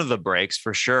 Definitely one of the breaks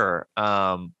for sure.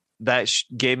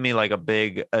 gave me like a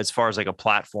big, as far as like a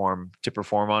platform to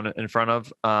perform on in front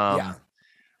of.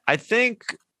 I think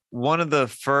one of the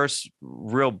first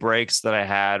real breaks that I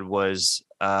had was,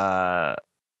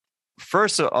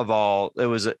 first of all, it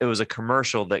was a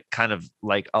commercial that kind of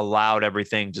like allowed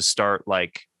everything to start,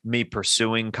 like me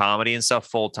pursuing comedy and stuff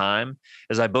full time,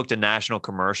 as I booked a national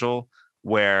commercial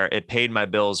where it paid my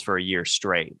bills for a year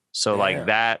straight. So like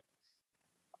that,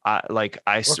 what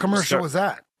commercial was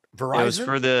that? Verizon? It was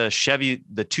for the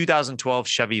 2012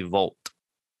 Chevy Volt.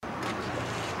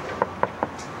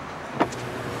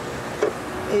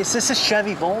 Is this a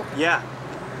Chevy Volt? Yeah,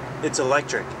 it's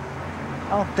electric.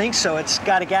 I don't think so. It's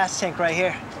got a gas tank right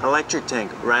here. Electric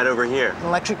tank right over here. An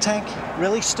electric tank?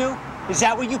 Really, Stu? Is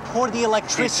that where you pour the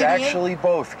electricity It's actually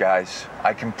both, guys.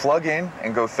 I can plug in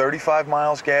and go 35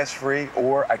 miles gas-free,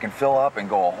 or I can fill up and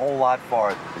go a whole lot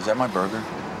farther. Is that my burger?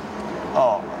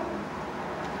 Oh,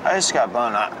 I just got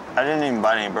bun. I didn't even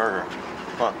buy any burger.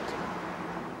 Look.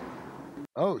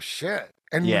 Oh shit!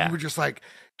 And Yeah. you were just like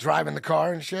driving the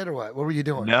car and shit, or what? What were you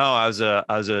doing? No, I was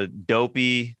a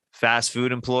dopey fast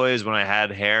food employee when I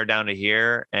had hair down to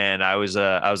here, and I was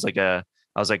like a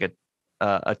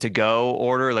to-go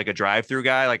order, like a drive-through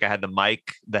guy. Like I had the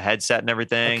mic, the headset, and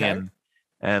everything,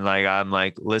 and like I'm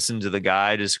like listening to the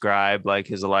guy describe like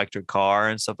his electric car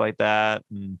and stuff like that,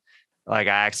 and like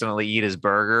I accidentally eat his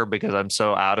burger because I'm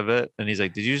so out of it, and he's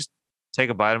like, "Did you just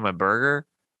take a bite of my burger?"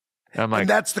 And I'm like, and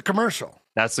that's the commercial.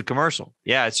 That's the commercial.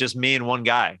 Yeah, it's just me and one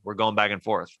guy. We're going back and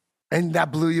forth. And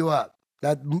that blew you up.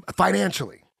 That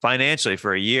financially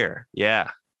for a year. Yeah.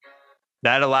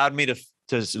 That allowed me to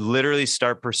literally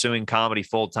start pursuing comedy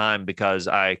full time, because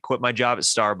I quit my job at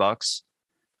Starbucks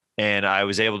and I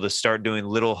was able to start doing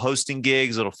little hosting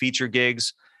gigs, little feature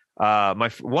gigs. My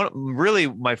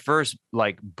first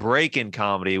like break in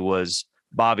comedy was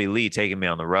Bobby Lee taking me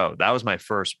on the road. That was my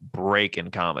first break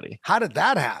in comedy. How did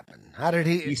that happen? How did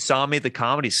he saw me at the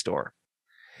Comedy Store.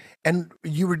 And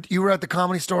you were at the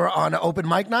Comedy Store on an open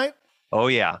mic night? Oh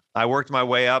yeah. I worked my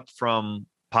way up from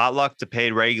potluck to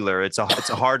paid regular. It's a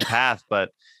hard path, but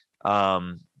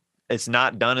it's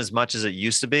not done as much as it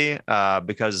used to be,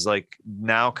 because like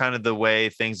now kind of the way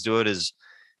things do it is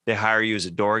they hire you as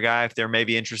a door guy if they're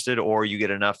maybe interested, or you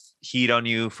get enough heat on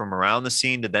you from around the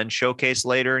scene to then showcase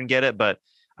later and get it. But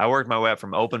I worked my way up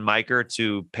from open micer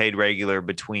to paid regular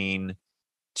between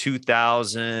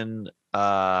 2000,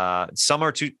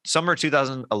 summer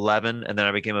 2011, and then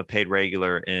I became a paid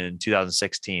regular in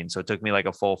 2016. So it took me like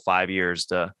a full 5 years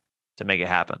to make it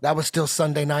happen. That was still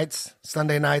Sunday nights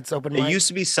open mic? It used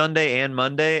to be Sunday and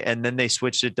Monday, and then they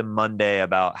switched it to Monday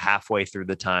about halfway through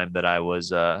the time that I was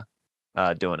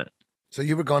doing it. So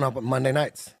you were going up on Monday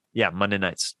nights? Yeah, Monday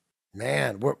nights.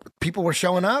 Man, people were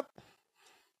showing up?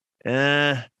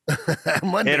 Hit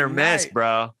or miss,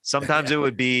 bro. Sometimes it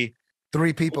would be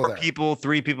three people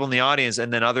in the audience,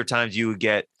 and then other times you would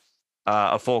get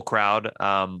a full crowd.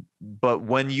 But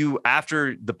when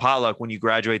after the potluck, when you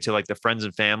graduate to like the friends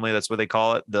and family, that's what they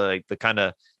call it.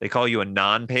 They call you a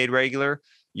non-paid regular.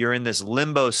 You're in this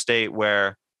limbo state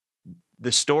where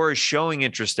the store is showing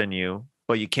interest in you,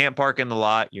 but you can't park in the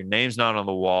lot. Your name's not on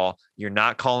the wall. You're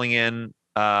not calling in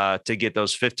to get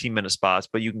those 15-minute spots,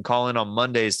 but you can call in on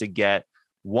Mondays to get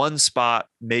one spot,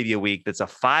 maybe a week. That's a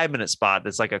 5-minute spot.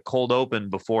 That's like a cold open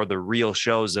before the real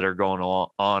shows that are going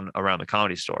on around the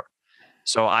Comedy Store.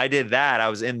 So I did that. I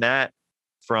was in that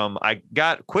I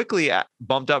got quickly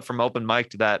bumped up from open mic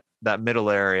to that middle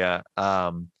area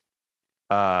at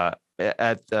right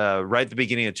at the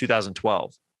beginning of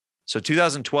 2012. So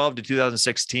 2012 to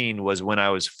 2016 was when I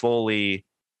was fully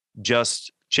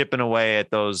just chipping away at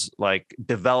those like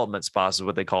development spots is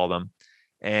what they call them.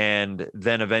 And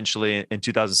then eventually in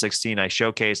 2016, I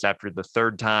showcased after the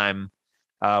third time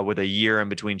with a year in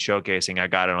between showcasing. I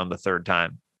got it on the third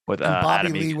time. With Bobby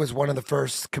Lee was one of the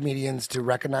first comedians to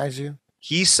recognize you.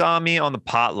 He saw me on the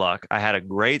potluck. I had a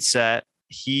great set.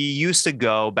 He used to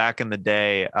go back in the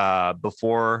day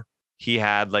before he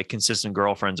had like consistent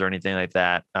girlfriends or anything like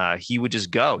that. He would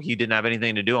just go. He didn't have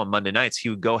anything to do on Monday nights. He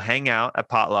would go hang out at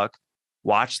potluck,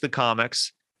 watch the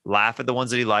comics, laugh at the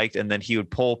ones that he liked, and then he would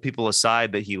pull people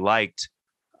aside that he liked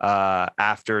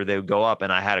after they would go up.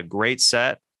 And I had a great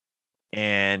set.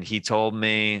 And he told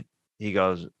me, he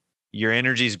goes, "Your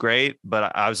energy's great,"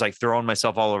 but I was like throwing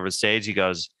myself all over the stage. He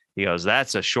goes,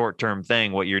 "That's a short-term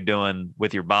thing, what you're doing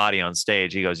with your body on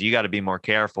stage." He goes, "You got to be more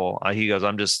careful." He goes,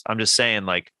 I'm just saying,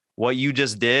 like what you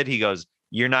just did." He goes,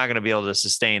 "You're not going to be able to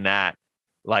sustain that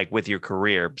like with your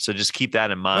career. So just keep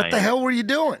that in mind." What the hell were you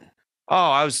doing?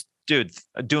 Oh, I was,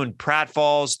 doing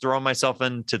pratfalls, throwing myself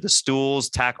into the stools,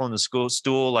 tackling the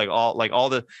stool, I've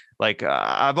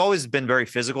always been very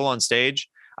physical on stage.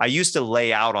 I used to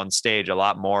lay out on stage a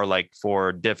lot more, like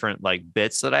for different like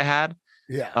bits that I had.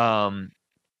 Yeah.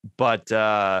 But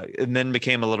and then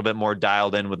became a little bit more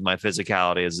dialed in with my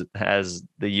physicality as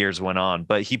the years went on.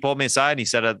 But he pulled me aside and he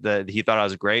said that he thought I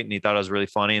was great and he thought I was really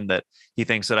funny and that he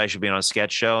thinks that I should be on a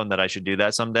sketch show and that I should do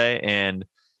that someday. And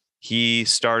he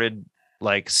started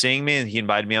like seeing me and he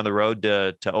invited me on the road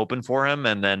to open for him.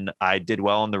 And then I did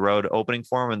well on the road opening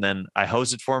for him. And then I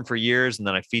hosted for him for years. And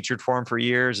then I featured for him for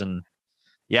years. And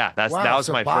yeah, that was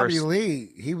so my Bobby first. Lee,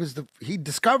 he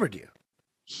discovered you.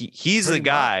 He's the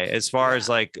guy as far as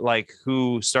like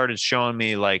who started showing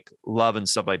me like love and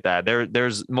stuff like that.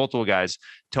 There's multiple guys.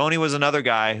 Tony was another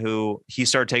guy who he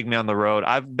started taking me on the road.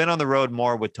 I've been on the road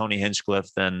more with Tony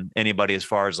Hinchcliffe than anybody as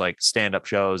far as like stand-up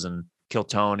shows and Kill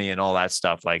Tony and all that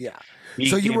stuff. Like, yeah.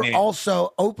 So you were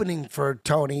also opening for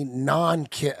Tony,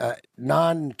 non-Kill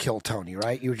Tony,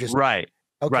 right? You were just right.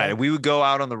 Okay. Right. We would go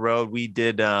out on the road. We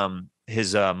did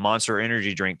his Monster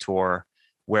Energy Drink tour,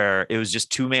 where it was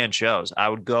just 2-man shows. I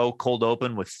would go cold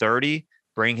open with 30,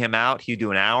 bring him out. He'd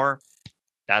do an hour.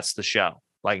 That's the show.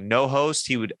 Like no host.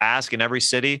 He would ask in every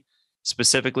city,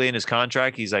 specifically in his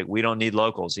contract. He's like, we don't need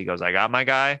locals. He goes, I got my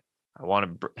guy. I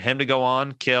want him to go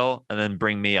on, kill, and then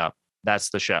bring me up. That's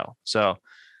the show. So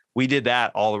we did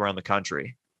that all around the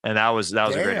country. And that was a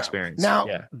great experience. Now,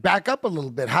 back up a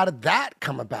little bit. How did that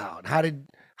come about? How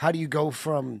do you go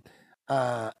from,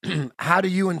 how do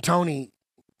you and Tony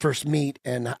first meet,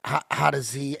 and how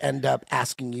does he end up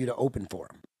asking you to open for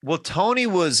him? Well, Tony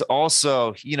was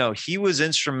also, he was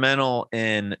instrumental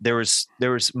in, there was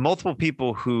multiple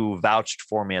people who vouched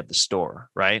for me at the store,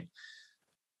 right?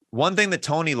 One thing that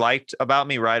Tony liked about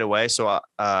me right away. So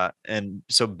Benji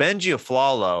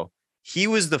Aflalo, he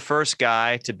was the first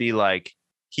guy to be like,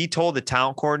 he told the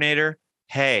talent coordinator,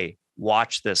 hey,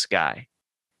 watch this guy.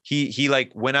 He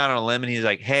like went out on a limb and he's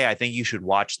like, hey, I think you should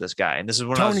watch this guy. And this is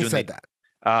when I was doing said that.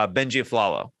 Benji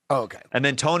Aflalo. Oh, okay. And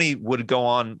then Tony would go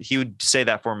on, he would say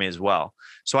that for me as well.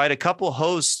 So I had a couple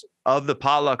hosts of the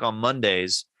potluck on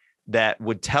Mondays that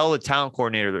would tell the talent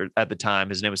coordinator at the time,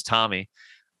 his name was Tommy,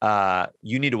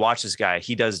 you need to watch this guy.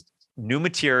 He does new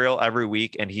material every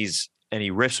week and he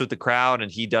riffs with the crowd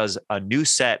and he does a new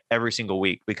set every single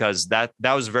week, because that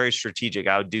was very strategic.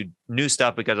 I would do new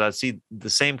stuff because I'd see the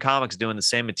same comics doing the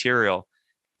same material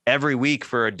every week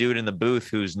for a dude in the booth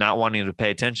who's not wanting to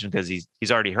pay attention because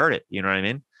he's already heard it. You know what I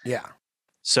mean? Yeah.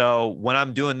 So when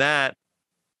I'm doing that,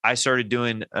 I started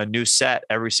doing a new set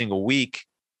every single week.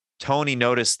 Tony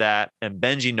noticed that and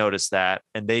Benji noticed that,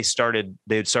 and they'd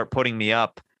start putting me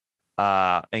up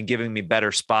and giving me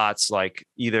better spots, like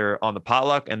either on the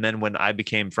potluck. And then when I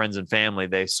became friends and family,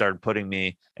 they started putting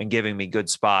me and giving me good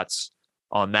spots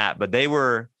on that. But they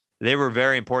were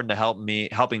very important to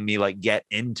helping me like get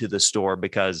into the store,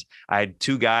 because I had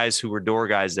 2 guys who were door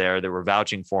guys there that were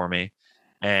vouching for me.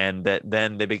 And that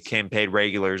then they became paid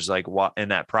regulars, like in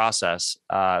that process.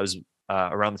 It was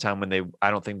around the time when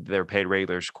I don't think they were paid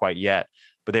regulars quite yet,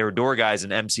 but they were door guys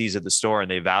and MCs at the store,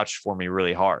 and they vouched for me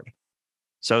really hard.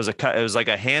 So it was like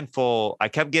a handful. I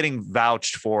kept getting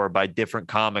vouched for by different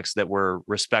comics that were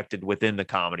respected within the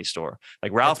Comedy Store.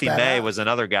 Like Ralphie May was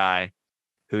another guy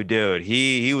who, dude,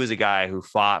 he was a guy who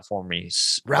fought for me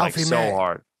so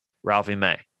hard. Ralphie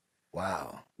May.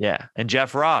 Wow. Yeah. And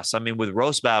Jeff Ross, I mean, with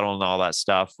Roast Battle and all that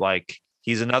stuff, like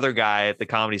he's another guy at the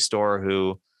Comedy Store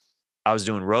who I was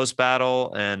doing Roast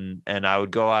Battle and I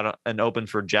would go out and open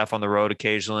for Jeff on the road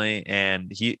occasionally.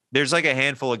 And there's like a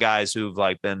handful of guys who've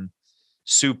like been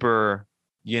super,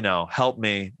 helped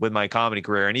me with my comedy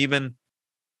career. And even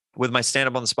with my stand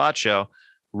up on the spot show,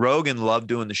 Rogan loved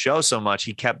doing the show so much.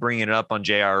 He kept bringing it up on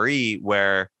JRE,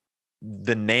 where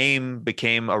the name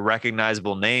became a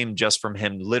recognizable name just from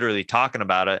him literally talking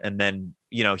about it. And then,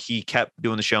 he kept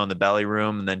doing the show in the belly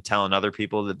room and then telling other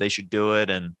people that they should do it.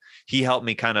 And he helped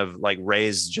me kind of like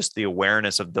raise just the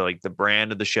awareness of the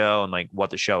brand of the show and like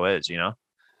what the show is,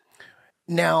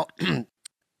 Now,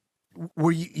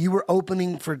 you were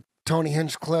opening for Tony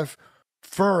Hinchcliffe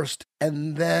first,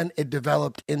 and then it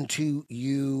developed into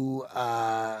you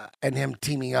and him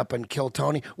teaming up and Kill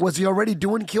Tony. Was he already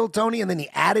doing Kill Tony and then he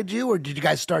added you, or did you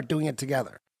guys start doing it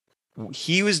together?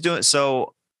 He was doing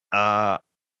so.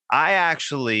 I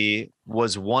actually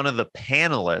was one of the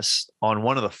panelists on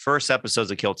one of the first episodes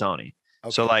of Kill Tony.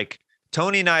 Okay. So like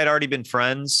Tony and I had already been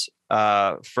friends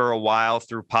for a while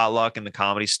through potluck and the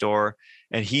Comedy Store,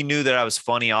 and he knew that I was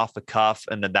funny off the cuff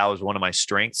and that was one of my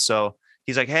strengths. So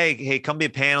he's like, hey, come be a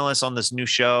panelist on this new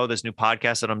show, this new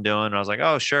podcast that I'm doing. And I was like,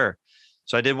 oh, sure.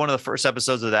 So I did one of the first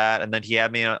episodes of that. And then he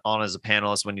had me on as a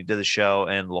panelist when he did the show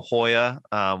in La Jolla,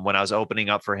 when I was opening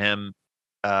up for him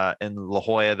in La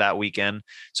Jolla that weekend.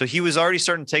 So he was already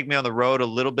starting to take me on the road a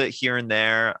little bit here and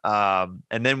there.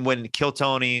 And then when Kill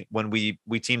Tony, when we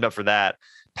teamed up for that,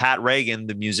 Pat Reagan,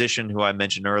 the musician who I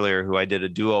mentioned earlier, who I did a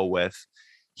duo with,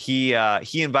 he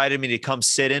invited me to come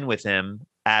sit in with him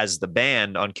as the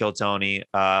band on Kill Tony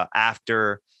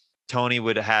after Tony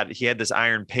he had this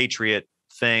Iron Patriot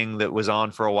thing that was on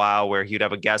for a while where he'd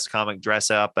have a guest comic dress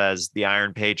up as the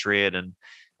Iron Patriot and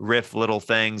riff little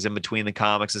things in between the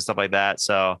comics and stuff like that.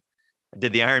 So I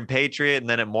did the Iron Patriot, and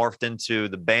then it morphed into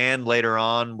the band later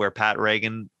on where Pat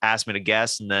Reagan asked me to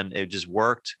guest, and then it just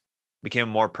worked, became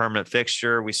a more permanent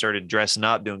fixture. We started dressing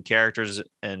up, doing characters,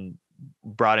 and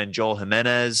brought in Joel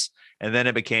Jimenez. And then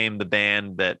it became the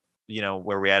band that,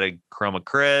 where we added Chroma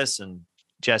Chris and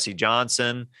Jesse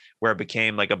Johnson, where it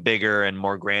became like a bigger and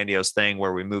more grandiose thing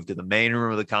where we moved to the main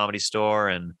room of the Comedy Store.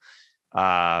 And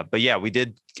but yeah,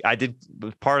 I did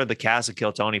part of the cast of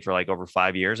Kill Tony for like over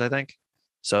 5 years, I think.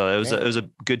 So it was a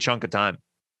good chunk of time.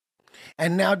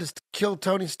 And now does Kill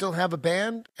Tony still have a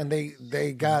band? And they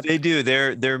do.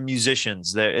 They're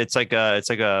musicians. They're like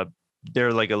a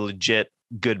legit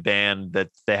good band that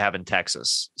they have in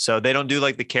Texas. So they don't do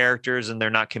like the characters, and they're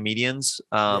not comedians.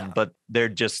 But they're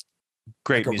just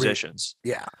great musicians.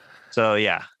 So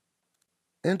yeah.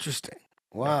 Interesting.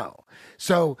 Wow.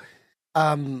 So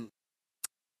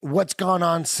what's gone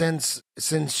on since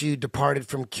you departed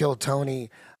from Kill Tony?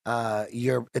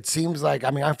 It seems like,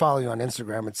 I follow you on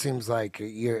Instagram. It seems like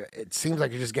you're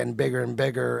just getting bigger and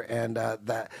bigger, and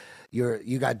that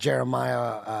you got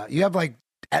Jeremiah. You have like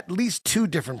at least 2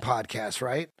 different podcasts,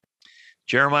 right?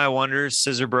 Jeremiah Wonders,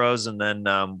 Scissor Bros, and then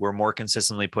we're more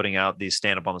consistently putting out these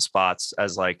stand up on the spots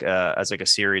as like a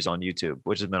series on YouTube,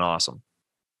 which has been awesome.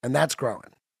 And that's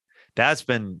growing. That's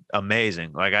been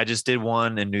amazing. Like I just did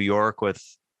one in New York with,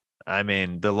 the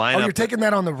lineup. Oh, you're taking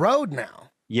that on the road now.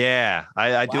 Yeah,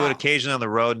 I do it occasionally on the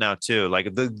road now too.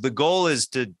 Like the goal is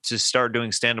to start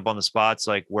doing stand up on the spots,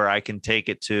 like where I can take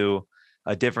it to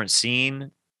a different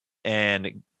scene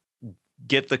and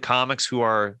get the comics who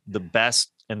are the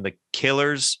best and the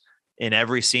killers in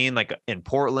every scene, like in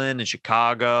Portland and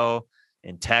Chicago,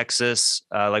 in Texas.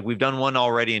 Like we've done one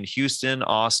already in Houston,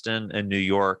 Austin, and New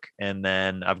York. And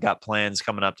then I've got plans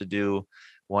coming up to do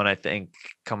one, I think,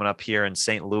 coming up here in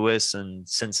St. Louis and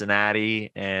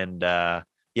Cincinnati. And so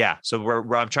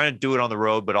I'm trying to do it on the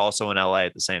road, but also in LA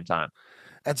at the same time.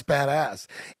 That's badass.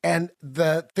 And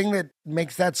the thing that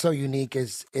makes that so unique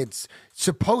is it's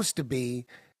supposed to be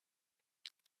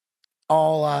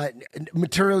all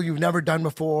material you've never done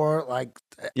before, like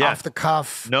off the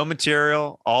cuff. No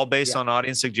material, all based on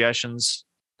audience suggestions.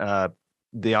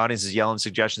 The audience is yelling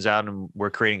suggestions out, and we're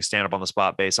creating stand-up on the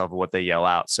spot based off of what they yell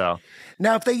out. So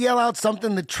now, if they yell out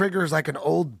something that triggers like an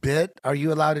old bit, are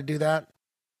you allowed to do that?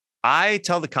 I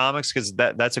tell the comics, because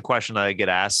that's a question that I get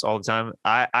asked all the time.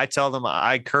 I tell them,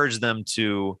 I encourage them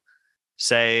to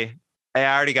say, hey,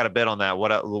 I already got a bit on that.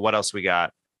 What else we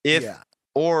got?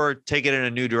 Or take it in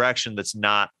a new direction that's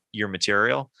not your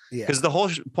material. Because the whole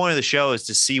point of the show is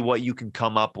to see what you can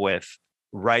come up with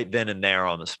right then and there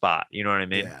on the spot. You know what I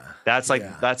mean? That's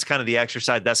that's kind of the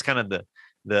exercise. That's kind of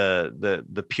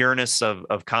the pureness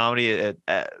of comedy.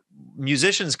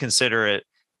 Musicians consider it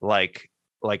like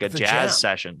a jazz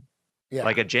session,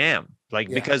 like a jam,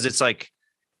 because it's like,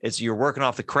 you're working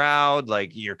off the crowd.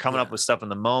 Like you're coming up with stuff in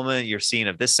the moment. You're seeing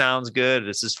if this sounds good,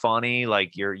 this is funny.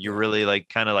 Like you're really like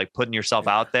kind of like putting yourself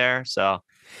out there. So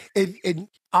it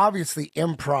obviously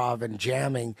improv and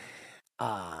jamming,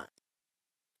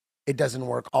 it doesn't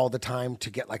work all the time to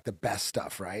get like the best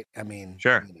stuff, right?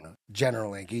 Sure.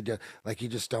 Generally you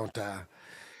just don't,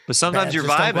 but sometimes you're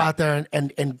vibing. vibing. Go out there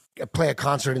and play a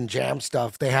concert and jam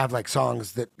stuff. They have like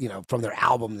songs that, from their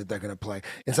album that they're going to play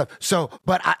and stuff. So,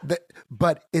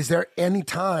 but is there any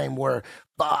time where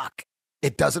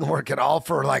it doesn't work at all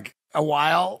for like a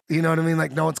while? You know what I mean?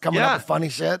 Like no one's coming up with funny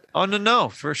shit. Oh no,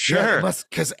 for sure.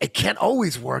 Because it can't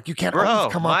always work. You can't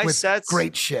always come up with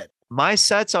great shit. My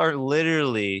sets are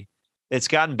literally, it's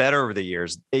gotten better over the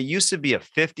years. It used to be a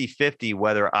 50-50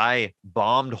 whether I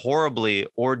bombed horribly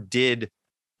or did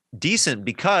decent,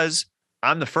 because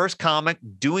I'm the first comic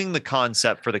doing the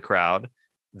concept for the crowd.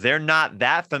 They're not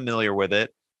that familiar with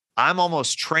it. I'm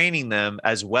almost training them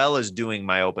as well as doing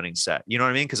my opening set. You know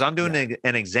what I mean? Because I'm doing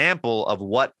an example of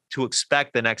what to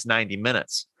expect the next 90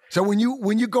 minutes. So when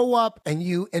you go up and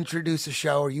you introduce a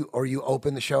show, or you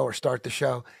open the show or start the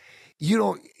show,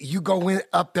 you go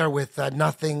up there with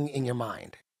nothing in your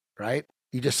mind, right?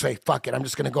 You just say, fuck it. I'm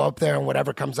just going to go up there and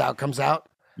whatever comes out, comes out.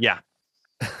 Yeah.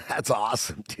 That's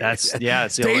awesome, dude. It's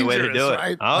the only way to do it.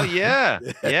 Right? Oh yeah.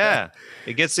 Yeah.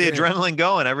 It gets the adrenaline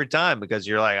going every time, because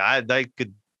you're like,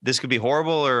 this could be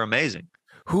horrible or amazing.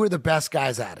 Who are the best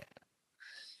guys at it?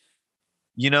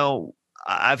 You know,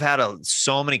 I've had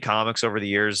so many comics over the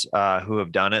years who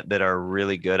have done it that are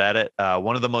really good at it.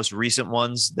 One of the most recent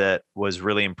ones that was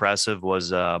really impressive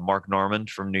was Mark Normand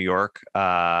from New York.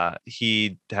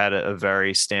 He had a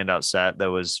very standout set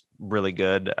that was really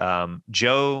good.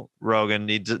 Joe Rogan,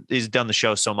 he's done the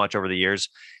show so much over the years.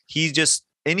 He's just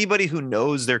anybody who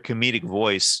knows their comedic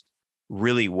voice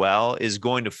really well is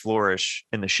going to flourish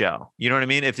in the show. You know what I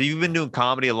mean? If you've been doing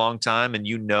comedy a long time and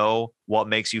you know what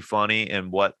makes you funny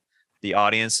and what the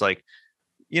audience, like,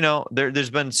 you know, there's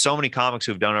been so many comics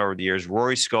who've done it over the years.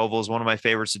 Rory Scovel is one of my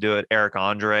favorites to do it. Eric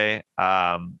Andre.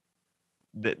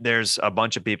 There's a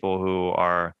bunch of people who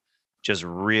are just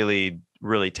really,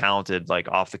 really talented, like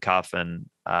off the cuff. And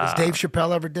Has Dave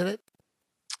Chappelle ever did it?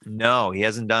 No, he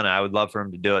hasn't done it. I would love for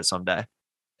him to do it someday.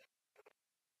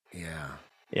 Yeah.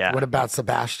 Yeah. What about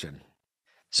Sebastian?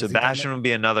 Sebastian would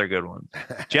be another good one.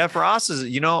 Jeff Ross has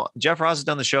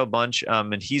done the show a bunch,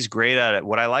 and he's great at it.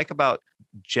 What I like about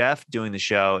Jeff doing the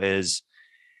show is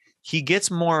he gets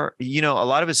more, you know, a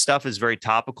lot of his stuff is very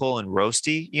topical and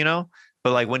roasty, you know,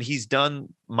 but like when he's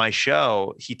done my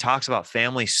show, he talks about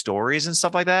family stories and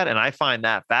stuff like that. And I find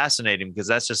that fascinating because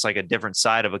that's just like a different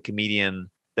side of a comedian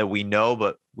that we know,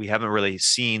 but we haven't really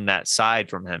seen that side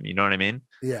from him. You know what I mean?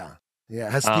 Yeah. Yeah.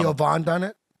 Has Theo Vaughn done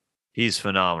it? He's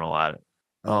phenomenal at it.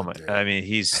 Oh my! I mean,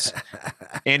 he's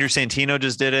Andrew Santino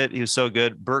just did it. He was so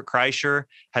good. Bert Kreischer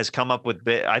has come up with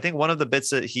I think one of the bits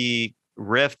that he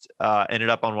riffed ended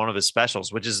up on one of his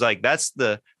specials, which is like that's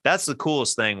the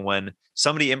coolest thing when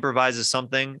somebody improvises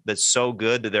something that's so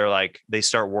good that they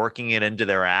start working it into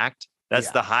their act.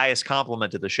 That's the highest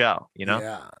compliment to the show. You know?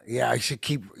 Yeah, yeah. I should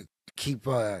keep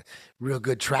real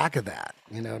good track of that.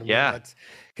 You know what I mean? Yeah,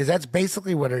 because that's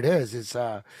basically what it is. It's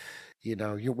you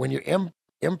know, when you're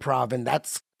improv,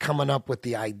 that's coming up with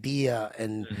the idea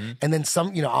and then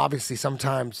some, you know, obviously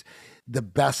sometimes the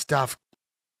best stuff,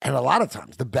 and a lot of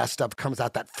times the best stuff comes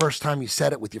out that first time you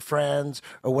said it with your friends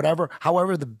or whatever,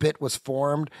 however the bit was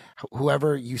formed,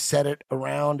 whoever you said it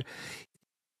around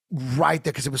right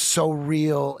there, because it was so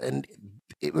real and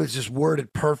it was just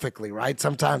worded perfectly, right?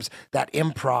 Sometimes that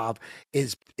improv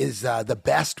is the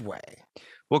best way.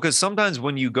 Well, because sometimes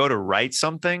when you go to write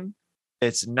something,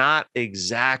 it's not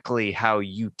exactly how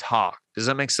you talk. Does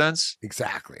that make sense?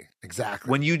 Exactly.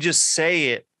 When you just say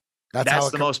it,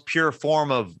 that's the most pure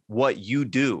form of what you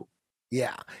do.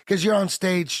 Yeah, because you're on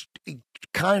stage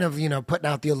kind of, you know, putting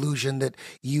out the illusion that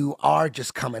you are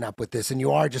just coming up with this and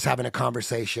you are just having a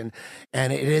conversation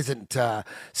and it isn't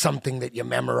something that you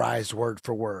memorized word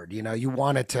for word. You know, you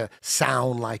want it to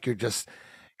sound like you're just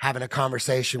having a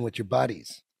conversation with your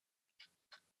buddies.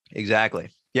 Exactly.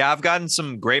 Yeah, I've gotten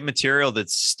some great material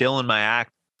that's still in my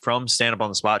act from stand up on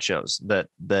the spot shows that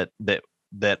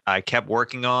I kept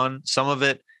working on. Some of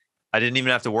it I didn't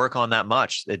even have to work on that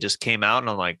much. It just came out and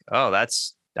I'm like, oh,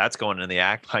 that's going in the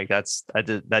act. Like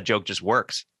that joke just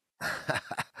works.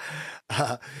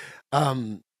 How's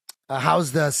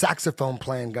the saxophone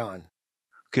playing going?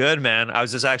 Good, man. I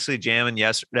was just actually jamming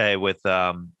yesterday with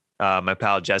my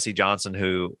pal Jesse Johnson,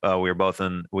 who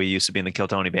we used to be in the Kill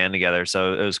Tony band together.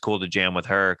 So it was cool to jam with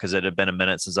her because it had been a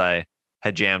minute since I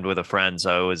had jammed with a friend.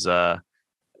 So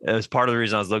it was part of the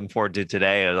reason I was looking forward to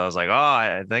today. I was like, oh,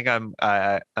 I think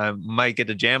I might get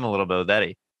to jam a little bit with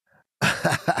Eddie.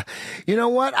 You know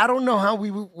what? I don't know how we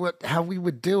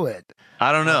would do it.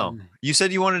 I don't know. You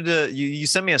said you wanted to. You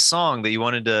sent me a song that you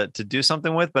wanted to do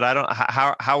something with, but I don't.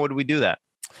 How would we do that?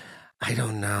 I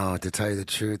don't know, to tell you the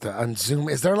truth. On Zoom,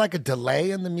 is there like a delay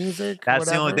in the music? That's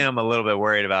the only thing I'm a little bit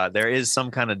worried about. There is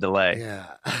some kind of delay. Yeah.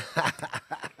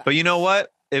 But you know what?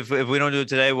 If we don't do it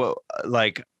today,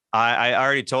 I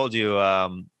already told you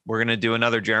we're gonna do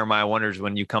another Jeremiah Wonders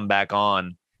when you come back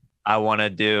on. I want to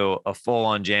do a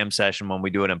full-on jam session when we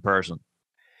do it in person.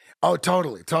 Oh,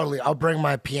 totally. I'll bring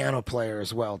my piano player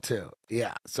as well too.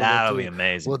 Yeah, so that'll be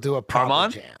amazing. We'll do a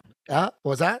proper jam. What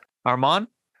was that? Armand?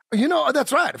 You know,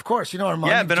 that's right. Of course, you know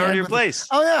Armand. Yeah, I've been over to your place.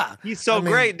 Oh yeah, he's so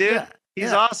great, dude. Yeah,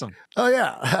 he's awesome. Oh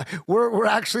yeah, we're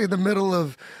actually in the middle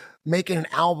of making an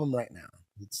album right now.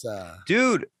 It's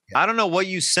dude. Yeah. I don't know what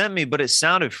you sent me, but it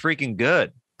sounded freaking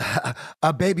good.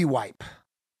 A baby wipe.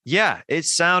 Yeah, it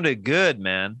sounded good,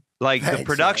 man. Like the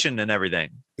production and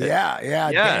everything.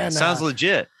 Yeah. Dan, it sounds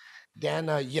legit. Dan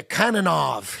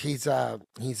Yakananov, he's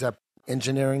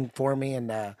engineering for me,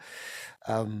 and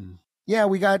yeah,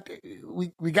 we got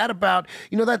about,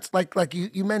 you know, that's like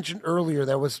you mentioned earlier,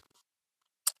 there was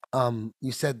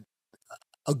you said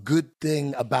a good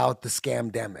thing about the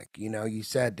scamdemic. You know, you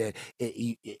said that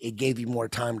it gave you more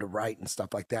time to write and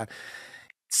stuff like that.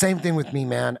 Same thing with me,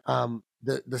 man.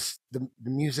 The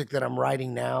music that I'm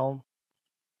writing now,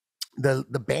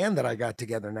 the band that I got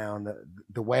together now and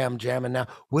the way I'm jamming now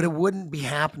wouldn't be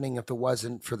happening if it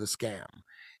wasn't for the scam.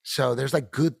 So there's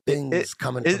like good things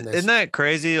coming from this. Isn't that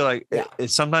crazy? Like Yeah. it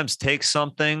sometimes takes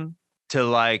something to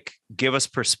like give us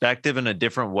perspective in a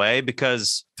different way,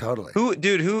 because totally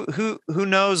who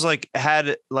knows, like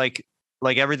had like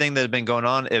everything that had been going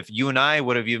on, if you and I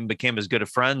would have even became as good of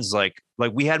friends, like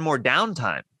we had more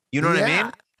downtime. You know what I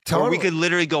mean? Totally. Or we could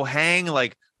literally go hang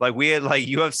like we had like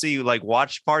UFC like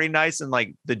watch party nights, and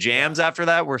like the jams after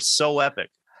that were so epic.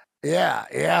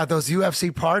 Yeah, those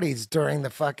UFC parties during the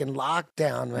fucking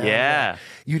lockdown, man. Yeah.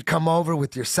 You'd come over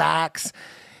with your sax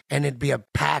and it'd be a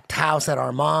packed house at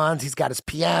Armand's. He's got his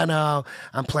piano.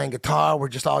 I'm playing guitar. We're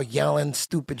just all yelling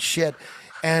stupid shit.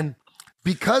 And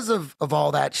because of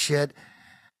all that shit,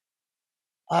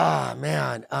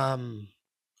 man,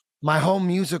 my whole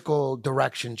musical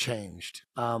direction changed.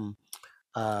 The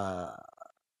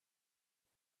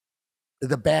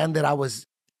band that I was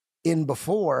in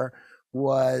before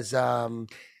was kind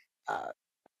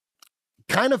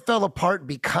of fell apart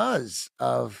because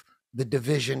of the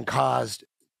division caused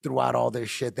throughout all this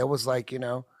shit. There was like,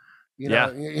 you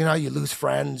lose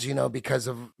friends, because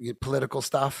of political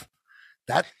stuff.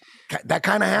 That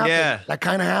kind of happened. Yeah. That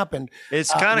kind of happened.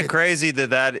 It's kind of crazy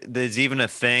that there's even a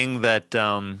thing that.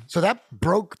 So that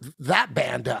broke that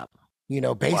band up,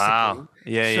 basically. Wow.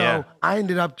 Yeah. So I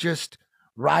ended up just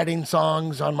writing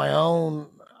songs on my own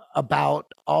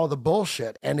about all the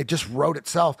bullshit, and it just wrote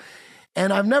itself.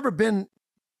 And I've never been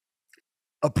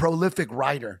a prolific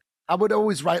writer. I would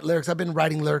always write lyrics. I've been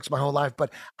writing lyrics my whole life,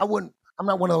 but I'm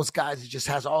not one of those guys that just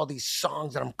has all these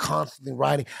songs that I'm constantly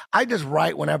writing. I just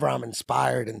write whenever I'm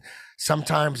inspired, and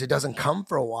sometimes it doesn't come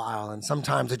for a while, and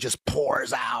sometimes it just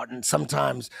pours out, and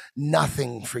sometimes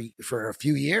nothing for a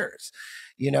few years,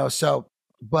 so,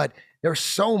 but there's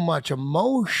so much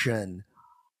emotion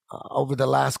over the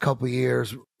last couple of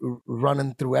years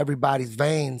running through everybody's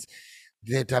veins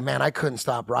that, man, I couldn't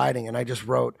stop writing. And I just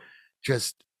wrote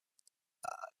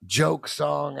joke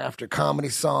song after comedy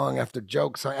song after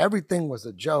joke song. Everything was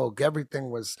a joke. Everything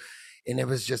was, and it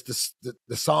was just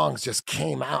the songs just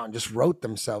came out and just wrote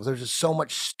themselves. There's just so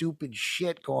much stupid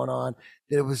shit going on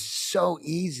that it was so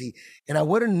easy. And I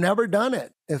would have never done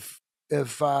it if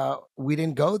we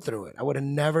didn't go through it. I would have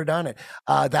never done it.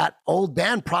 That old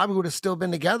band probably would have still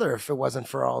been together if it wasn't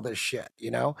for all this shit,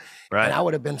 Right. And I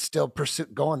would have been still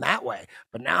going that way.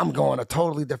 But now I'm going a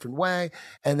totally different way.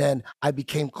 And then I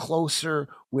became closer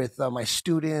with my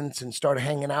students and started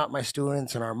hanging out with my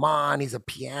students. And Armand, he's a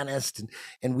pianist,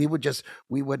 and we would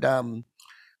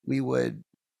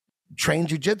train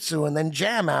jujitsu and then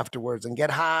jam afterwards and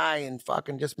get high and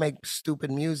fucking just make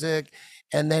stupid music.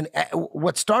 And then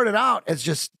what started out as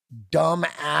just dumb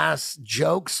ass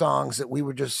joke songs that we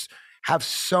would just have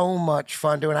so much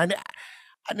fun doing. I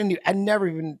never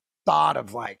even thought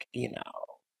of like,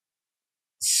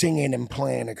 singing and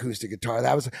playing acoustic guitar.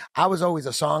 I was always a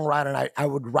songwriter, and I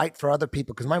would write for other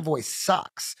people because my voice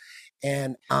sucks.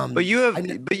 And but you have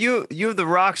the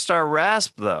rock star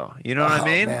rasp though. You know what I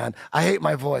mean? Man, I hate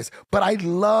my voice, but I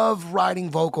love writing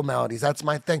vocal melodies. That's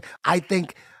my thing. I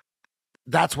think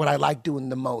that's what I like doing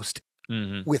the most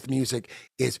with music,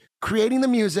 is creating the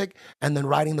music and then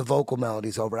writing the vocal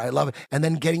melodies over it. I love it. And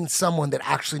then getting someone that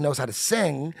actually knows how to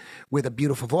sing with a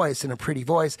beautiful voice and a pretty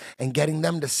voice, and getting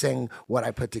them to sing what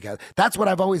I put together. That's what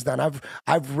I've always done.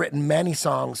 I've written many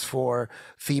songs for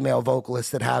female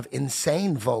vocalists that have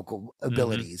insane vocal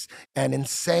abilities and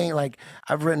insane, like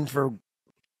I've written for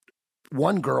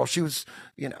one girl. She was,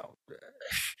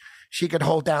 she could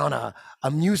hold down a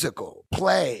musical,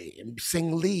 play, and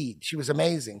sing lead. She was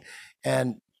amazing.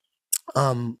 And,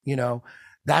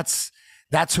 that's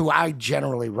who I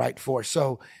generally write for.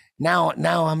 So now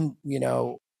I'm,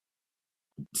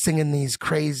 singing these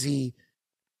crazy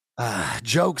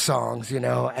joke songs,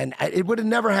 and it would have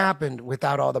never happened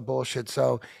without all the bullshit.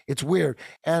 So it's weird,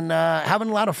 and having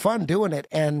a lot of fun doing it.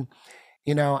 And,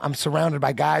 I'm surrounded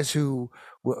by guys who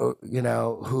were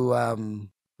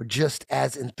just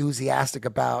as enthusiastic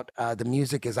about the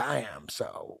music as I am.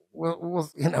 So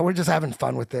we're just having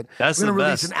fun with it. That's we're the gonna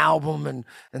best. release an album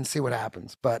and see what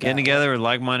happens. But Getting together with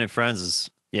like-minded friends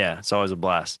it's always a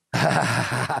blast.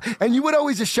 and you would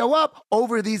always just show up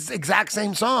over these exact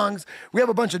same songs. We have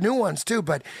a bunch of new ones too,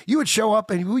 but you would show up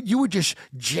and you would just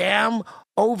jam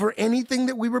over anything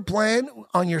that we were playing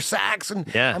on your sax.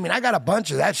 And I mean, I got a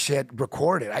bunch of that shit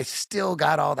recorded. I still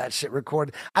got all that shit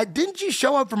recorded. Didn't you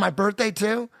show up for my birthday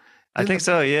too? I think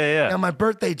so. Yeah. And my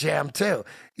birthday jam too.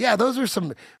 Yeah, those were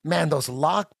those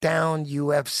lockdown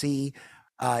UFC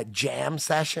jam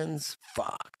sessions.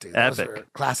 Fuck, dude. Those Epic. are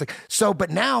classic. So, but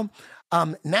now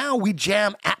now we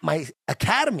jam at my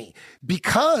academy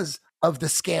because of the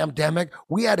scamdemic.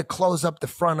 We had to close up the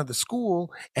front of the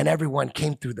school and everyone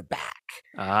came through the back.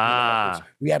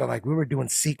 We had to we were doing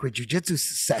secret jujitsu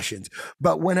sessions.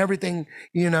 But when everything,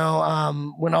 when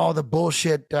all the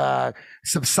bullshit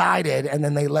subsided and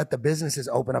then they let the businesses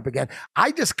open up again,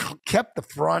 I just kept the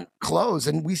front closed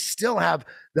and we still have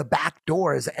the back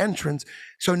door as entrance.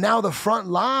 So now the front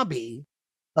lobby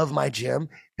of my gym,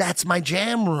 that's my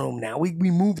jam room now. We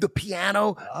moved the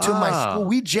piano to my school.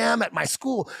 We jam at my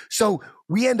school. So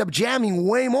we end up jamming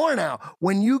way more now.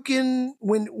 When you can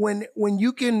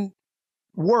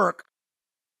work,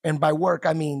 and by work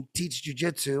I mean teach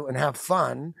jujitsu and have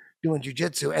fun doing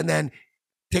jujitsu, and then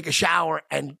take a shower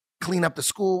and clean up the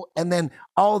school, and then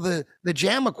all the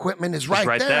jam equipment is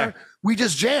right there. We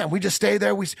just jam. We just stay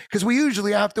there. Because we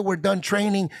usually, after we're done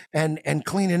training and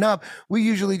cleaning up, we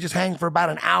usually just hang for about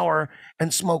an hour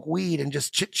and smoke weed and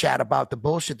just chit chat about the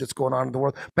bullshit that's going on in the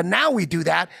world. But now we do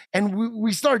that and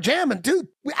we start jamming. Dude,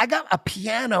 I got a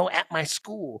piano at my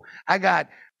school. I got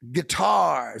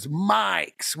guitars,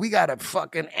 mics. We got a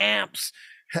fucking amps.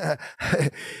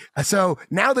 So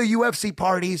now the UFC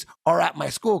parties are at my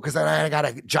school because I got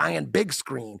a giant big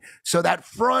screen. So that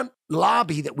front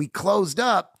lobby that we closed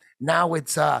up, now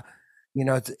it's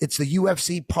it's the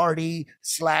UFC party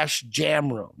 /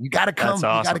 jam room. You got to come. That's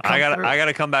awesome. I got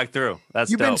to come back through.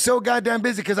 You've been so goddamn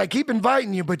busy because I keep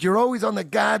inviting you, but you're always on the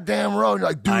goddamn road. You're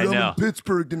like, dude, I'm in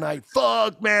Pittsburgh tonight.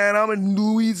 Fuck, man, I'm in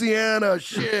Louisiana.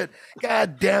 Shit,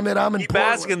 god damn it, I'm in. Keep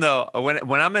asking though.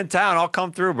 When I'm in town, I'll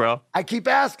come through, bro. I keep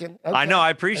asking. Okay. I know.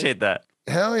 I appreciate that.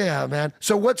 Hell yeah, man.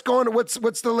 So what's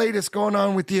the latest going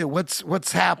on with you?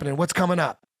 What's happening? What's coming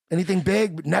up? Anything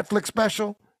big? Netflix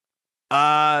special?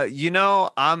 I'm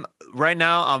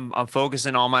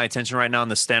focusing all my attention right now on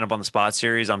the Stand Up on the Spot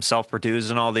series. I'm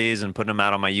self-producing all these and putting them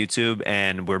out on my YouTube,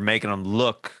 and we're making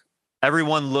them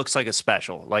everyone looks like a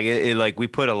special. Like we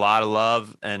put a lot of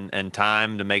love and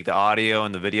time to make the audio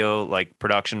and the video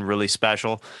production really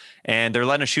special. And they're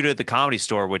letting us shoot it at the Comedy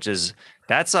Store, the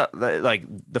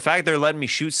fact they're letting me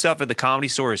shoot stuff at the Comedy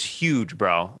Store is huge,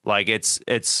 bro.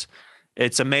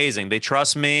 It's amazing. They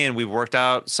trust me, and we've worked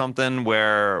out something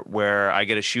where I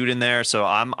get a shoot in there. So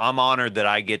I'm honored that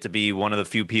I get to be one of the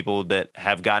few people that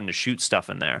have gotten to shoot stuff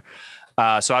in there.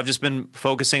 So I've just been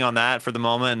focusing on that for the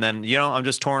moment, and then I'm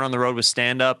just touring on the road with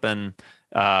stand up and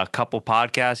a couple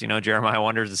podcasts. Jeremiah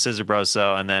Wonders, the Scissor Bros.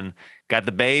 So, and then got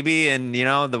the baby and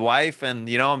the wife, and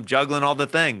I'm juggling all the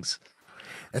things.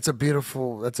 That's a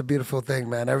beautiful thing,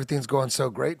 man. Everything's going so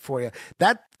great for you.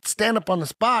 That Stand Up on the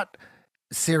Spot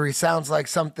series sounds like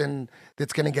something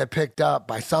that's going to get picked up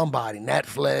by somebody,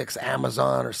 Netflix,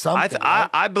 Amazon, or something.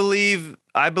 I believe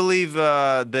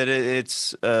that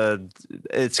it's going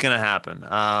to happen.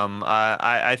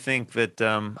 I think that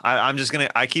I'm just going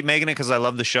to. I keep making it because I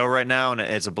love the show right now, and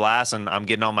it's a blast, and I'm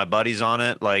getting all my buddies on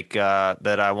it,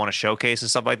 that I want to showcase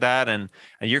and stuff like that. And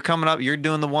you're coming up. You're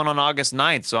doing the one on August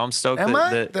 9th, so I'm stoked. Am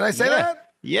I? Did I say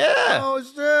that? Yeah. Oh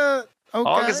shit. Okay.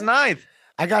 August 9th.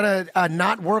 I gotta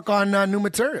not work on new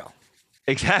material.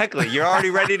 Exactly. You're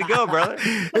already ready to go, brother.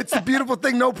 It's a beautiful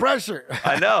thing. No pressure.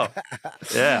 I know.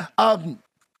 Yeah.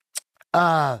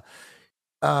 God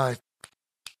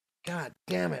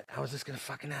damn it. I was just gonna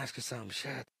fucking ask you something.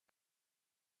 Shit.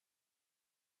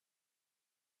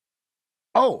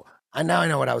 Oh, I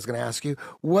know what I was gonna ask you.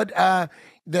 What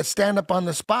the Stand Up on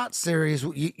the Spot series,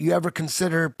 you ever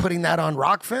consider putting that on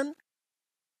Rockfin?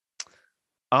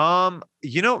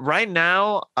 Right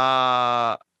now,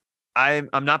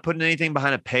 I'm not putting anything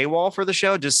behind a paywall for the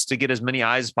show just to get as many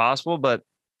eyes as possible. But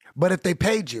if they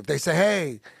paid you, if they say,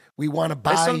 "Hey, we want to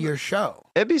buy your show,"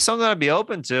 it'd be something I'd be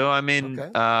open to. I mean,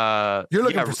 you're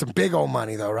looking for some big old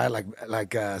money though, right?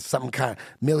 Like some kind of $1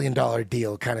 million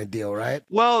deal kind of deal, right?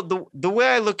 Well, the way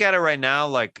I look at it right now,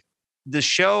 the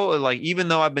show, even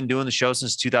though I've been doing the show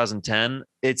since 2010,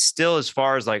 it's still, as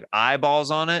far as eyeballs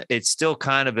on it, it's still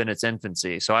kind of in its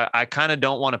infancy. So I kind of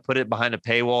don't want to put it behind a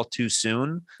paywall too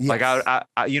soon. Yes.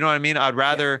 I you know what I mean? I'd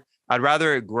rather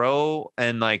it grow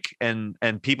and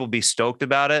and people be stoked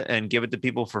about it and give it to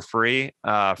people for free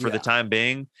for the time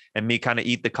being, and me kind of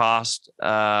eat the cost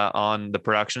on the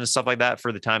production and stuff like that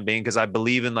for the time being, because I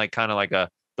believe in the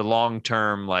long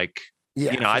term I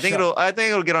think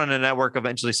it'll get on a network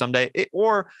eventually someday,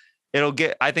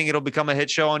 I think it'll become a hit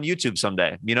show on YouTube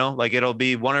someday. It'll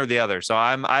be one or the other. So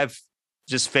I've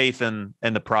just faith in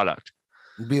the product.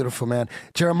 Beautiful, man.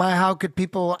 Jeremiah, how could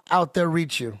people out there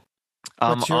reach you?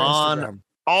 What's your Instagram? On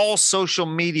all social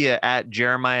media at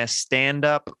Jeremiah Stand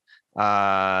Up.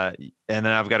 And then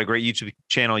I've got a great YouTube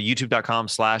channel,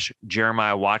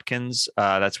 youtube.com/Jeremiah Watkins.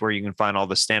 That's where you can find all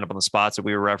the stand up on the spots that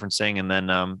we were referencing. And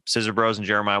then Scissor Bros and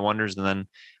Jeremiah Wonders. And then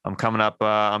I'm coming up,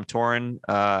 I'm touring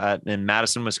in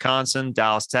Madison, Wisconsin,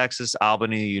 Dallas, Texas,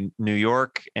 Albany, New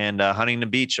York, and Huntington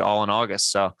Beach all in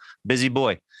August. So busy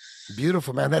boy.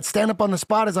 Beautiful, man. That stand up on the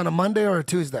spot is on a Monday or a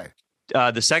Tuesday?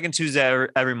 The second Tuesday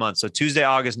every month. So Tuesday,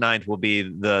 August 9th will be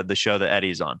the show that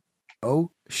Eddie's on.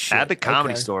 Oh, shit. At the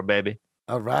Comedy Store, baby.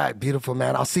 All right. Beautiful,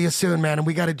 man. I'll see you soon, man. And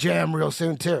we got to jam real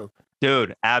soon, too.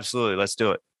 Dude, absolutely. Let's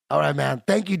do it. All right, man.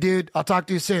 Thank you, dude. I'll talk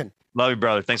to you soon. Love you,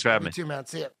 brother. Thanks for having me. You too, man.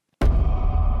 See ya.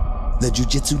 The Jiu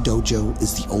Jitsu Dojo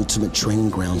is the ultimate training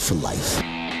ground for life.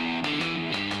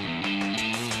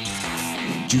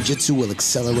 Jiu Jitsu will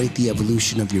accelerate the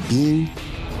evolution of your being,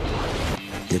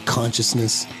 your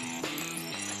consciousness,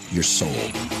 your soul.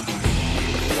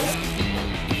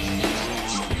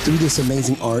 Through this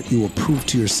amazing art, you will prove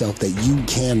to yourself that you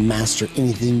can master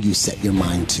anything you set your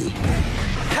mind to.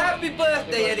 Happy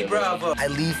birthday, Eddie Bravo. I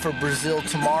leave for Brazil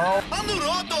tomorrow.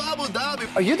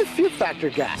 Are you the Fear Factor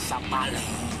guy?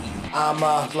 I'm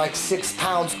like 6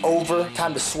 pounds over.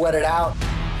 Time to sweat it out.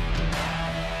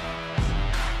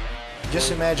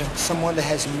 Just imagine someone that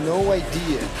has no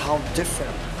idea how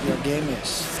different your game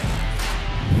is.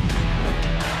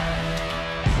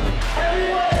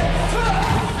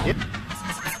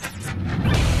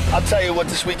 I'll tell you what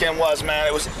this weekend was, man.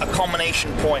 It was a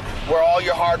culmination point where all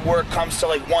your hard work comes to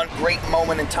like one great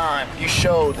moment in time. You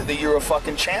showed that you're a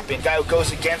fucking champion, guy who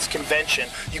goes against convention.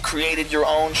 You created your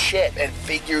own shit and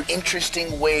figured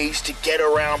interesting ways to get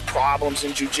around problems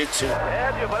in jiu-jitsu.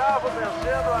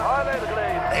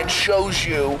 And shows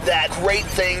you that great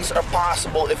things are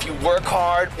possible if you work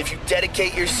hard, if you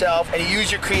dedicate yourself, and you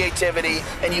use your creativity,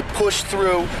 and you push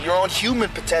through. Your own human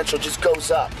potential just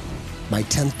goes up. My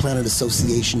 10th Planet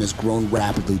Association has grown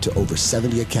rapidly to over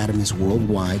 70 academies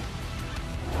worldwide,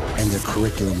 and their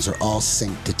curriculums are all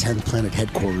synced to 10th Planet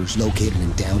headquarters located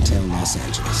in downtown Los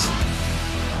Angeles.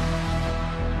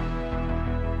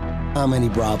 I'm Eddie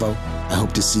Bravo. I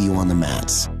hope to see you on the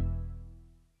mats.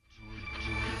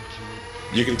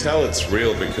 You can tell it's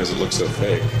real because it looks so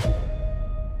fake.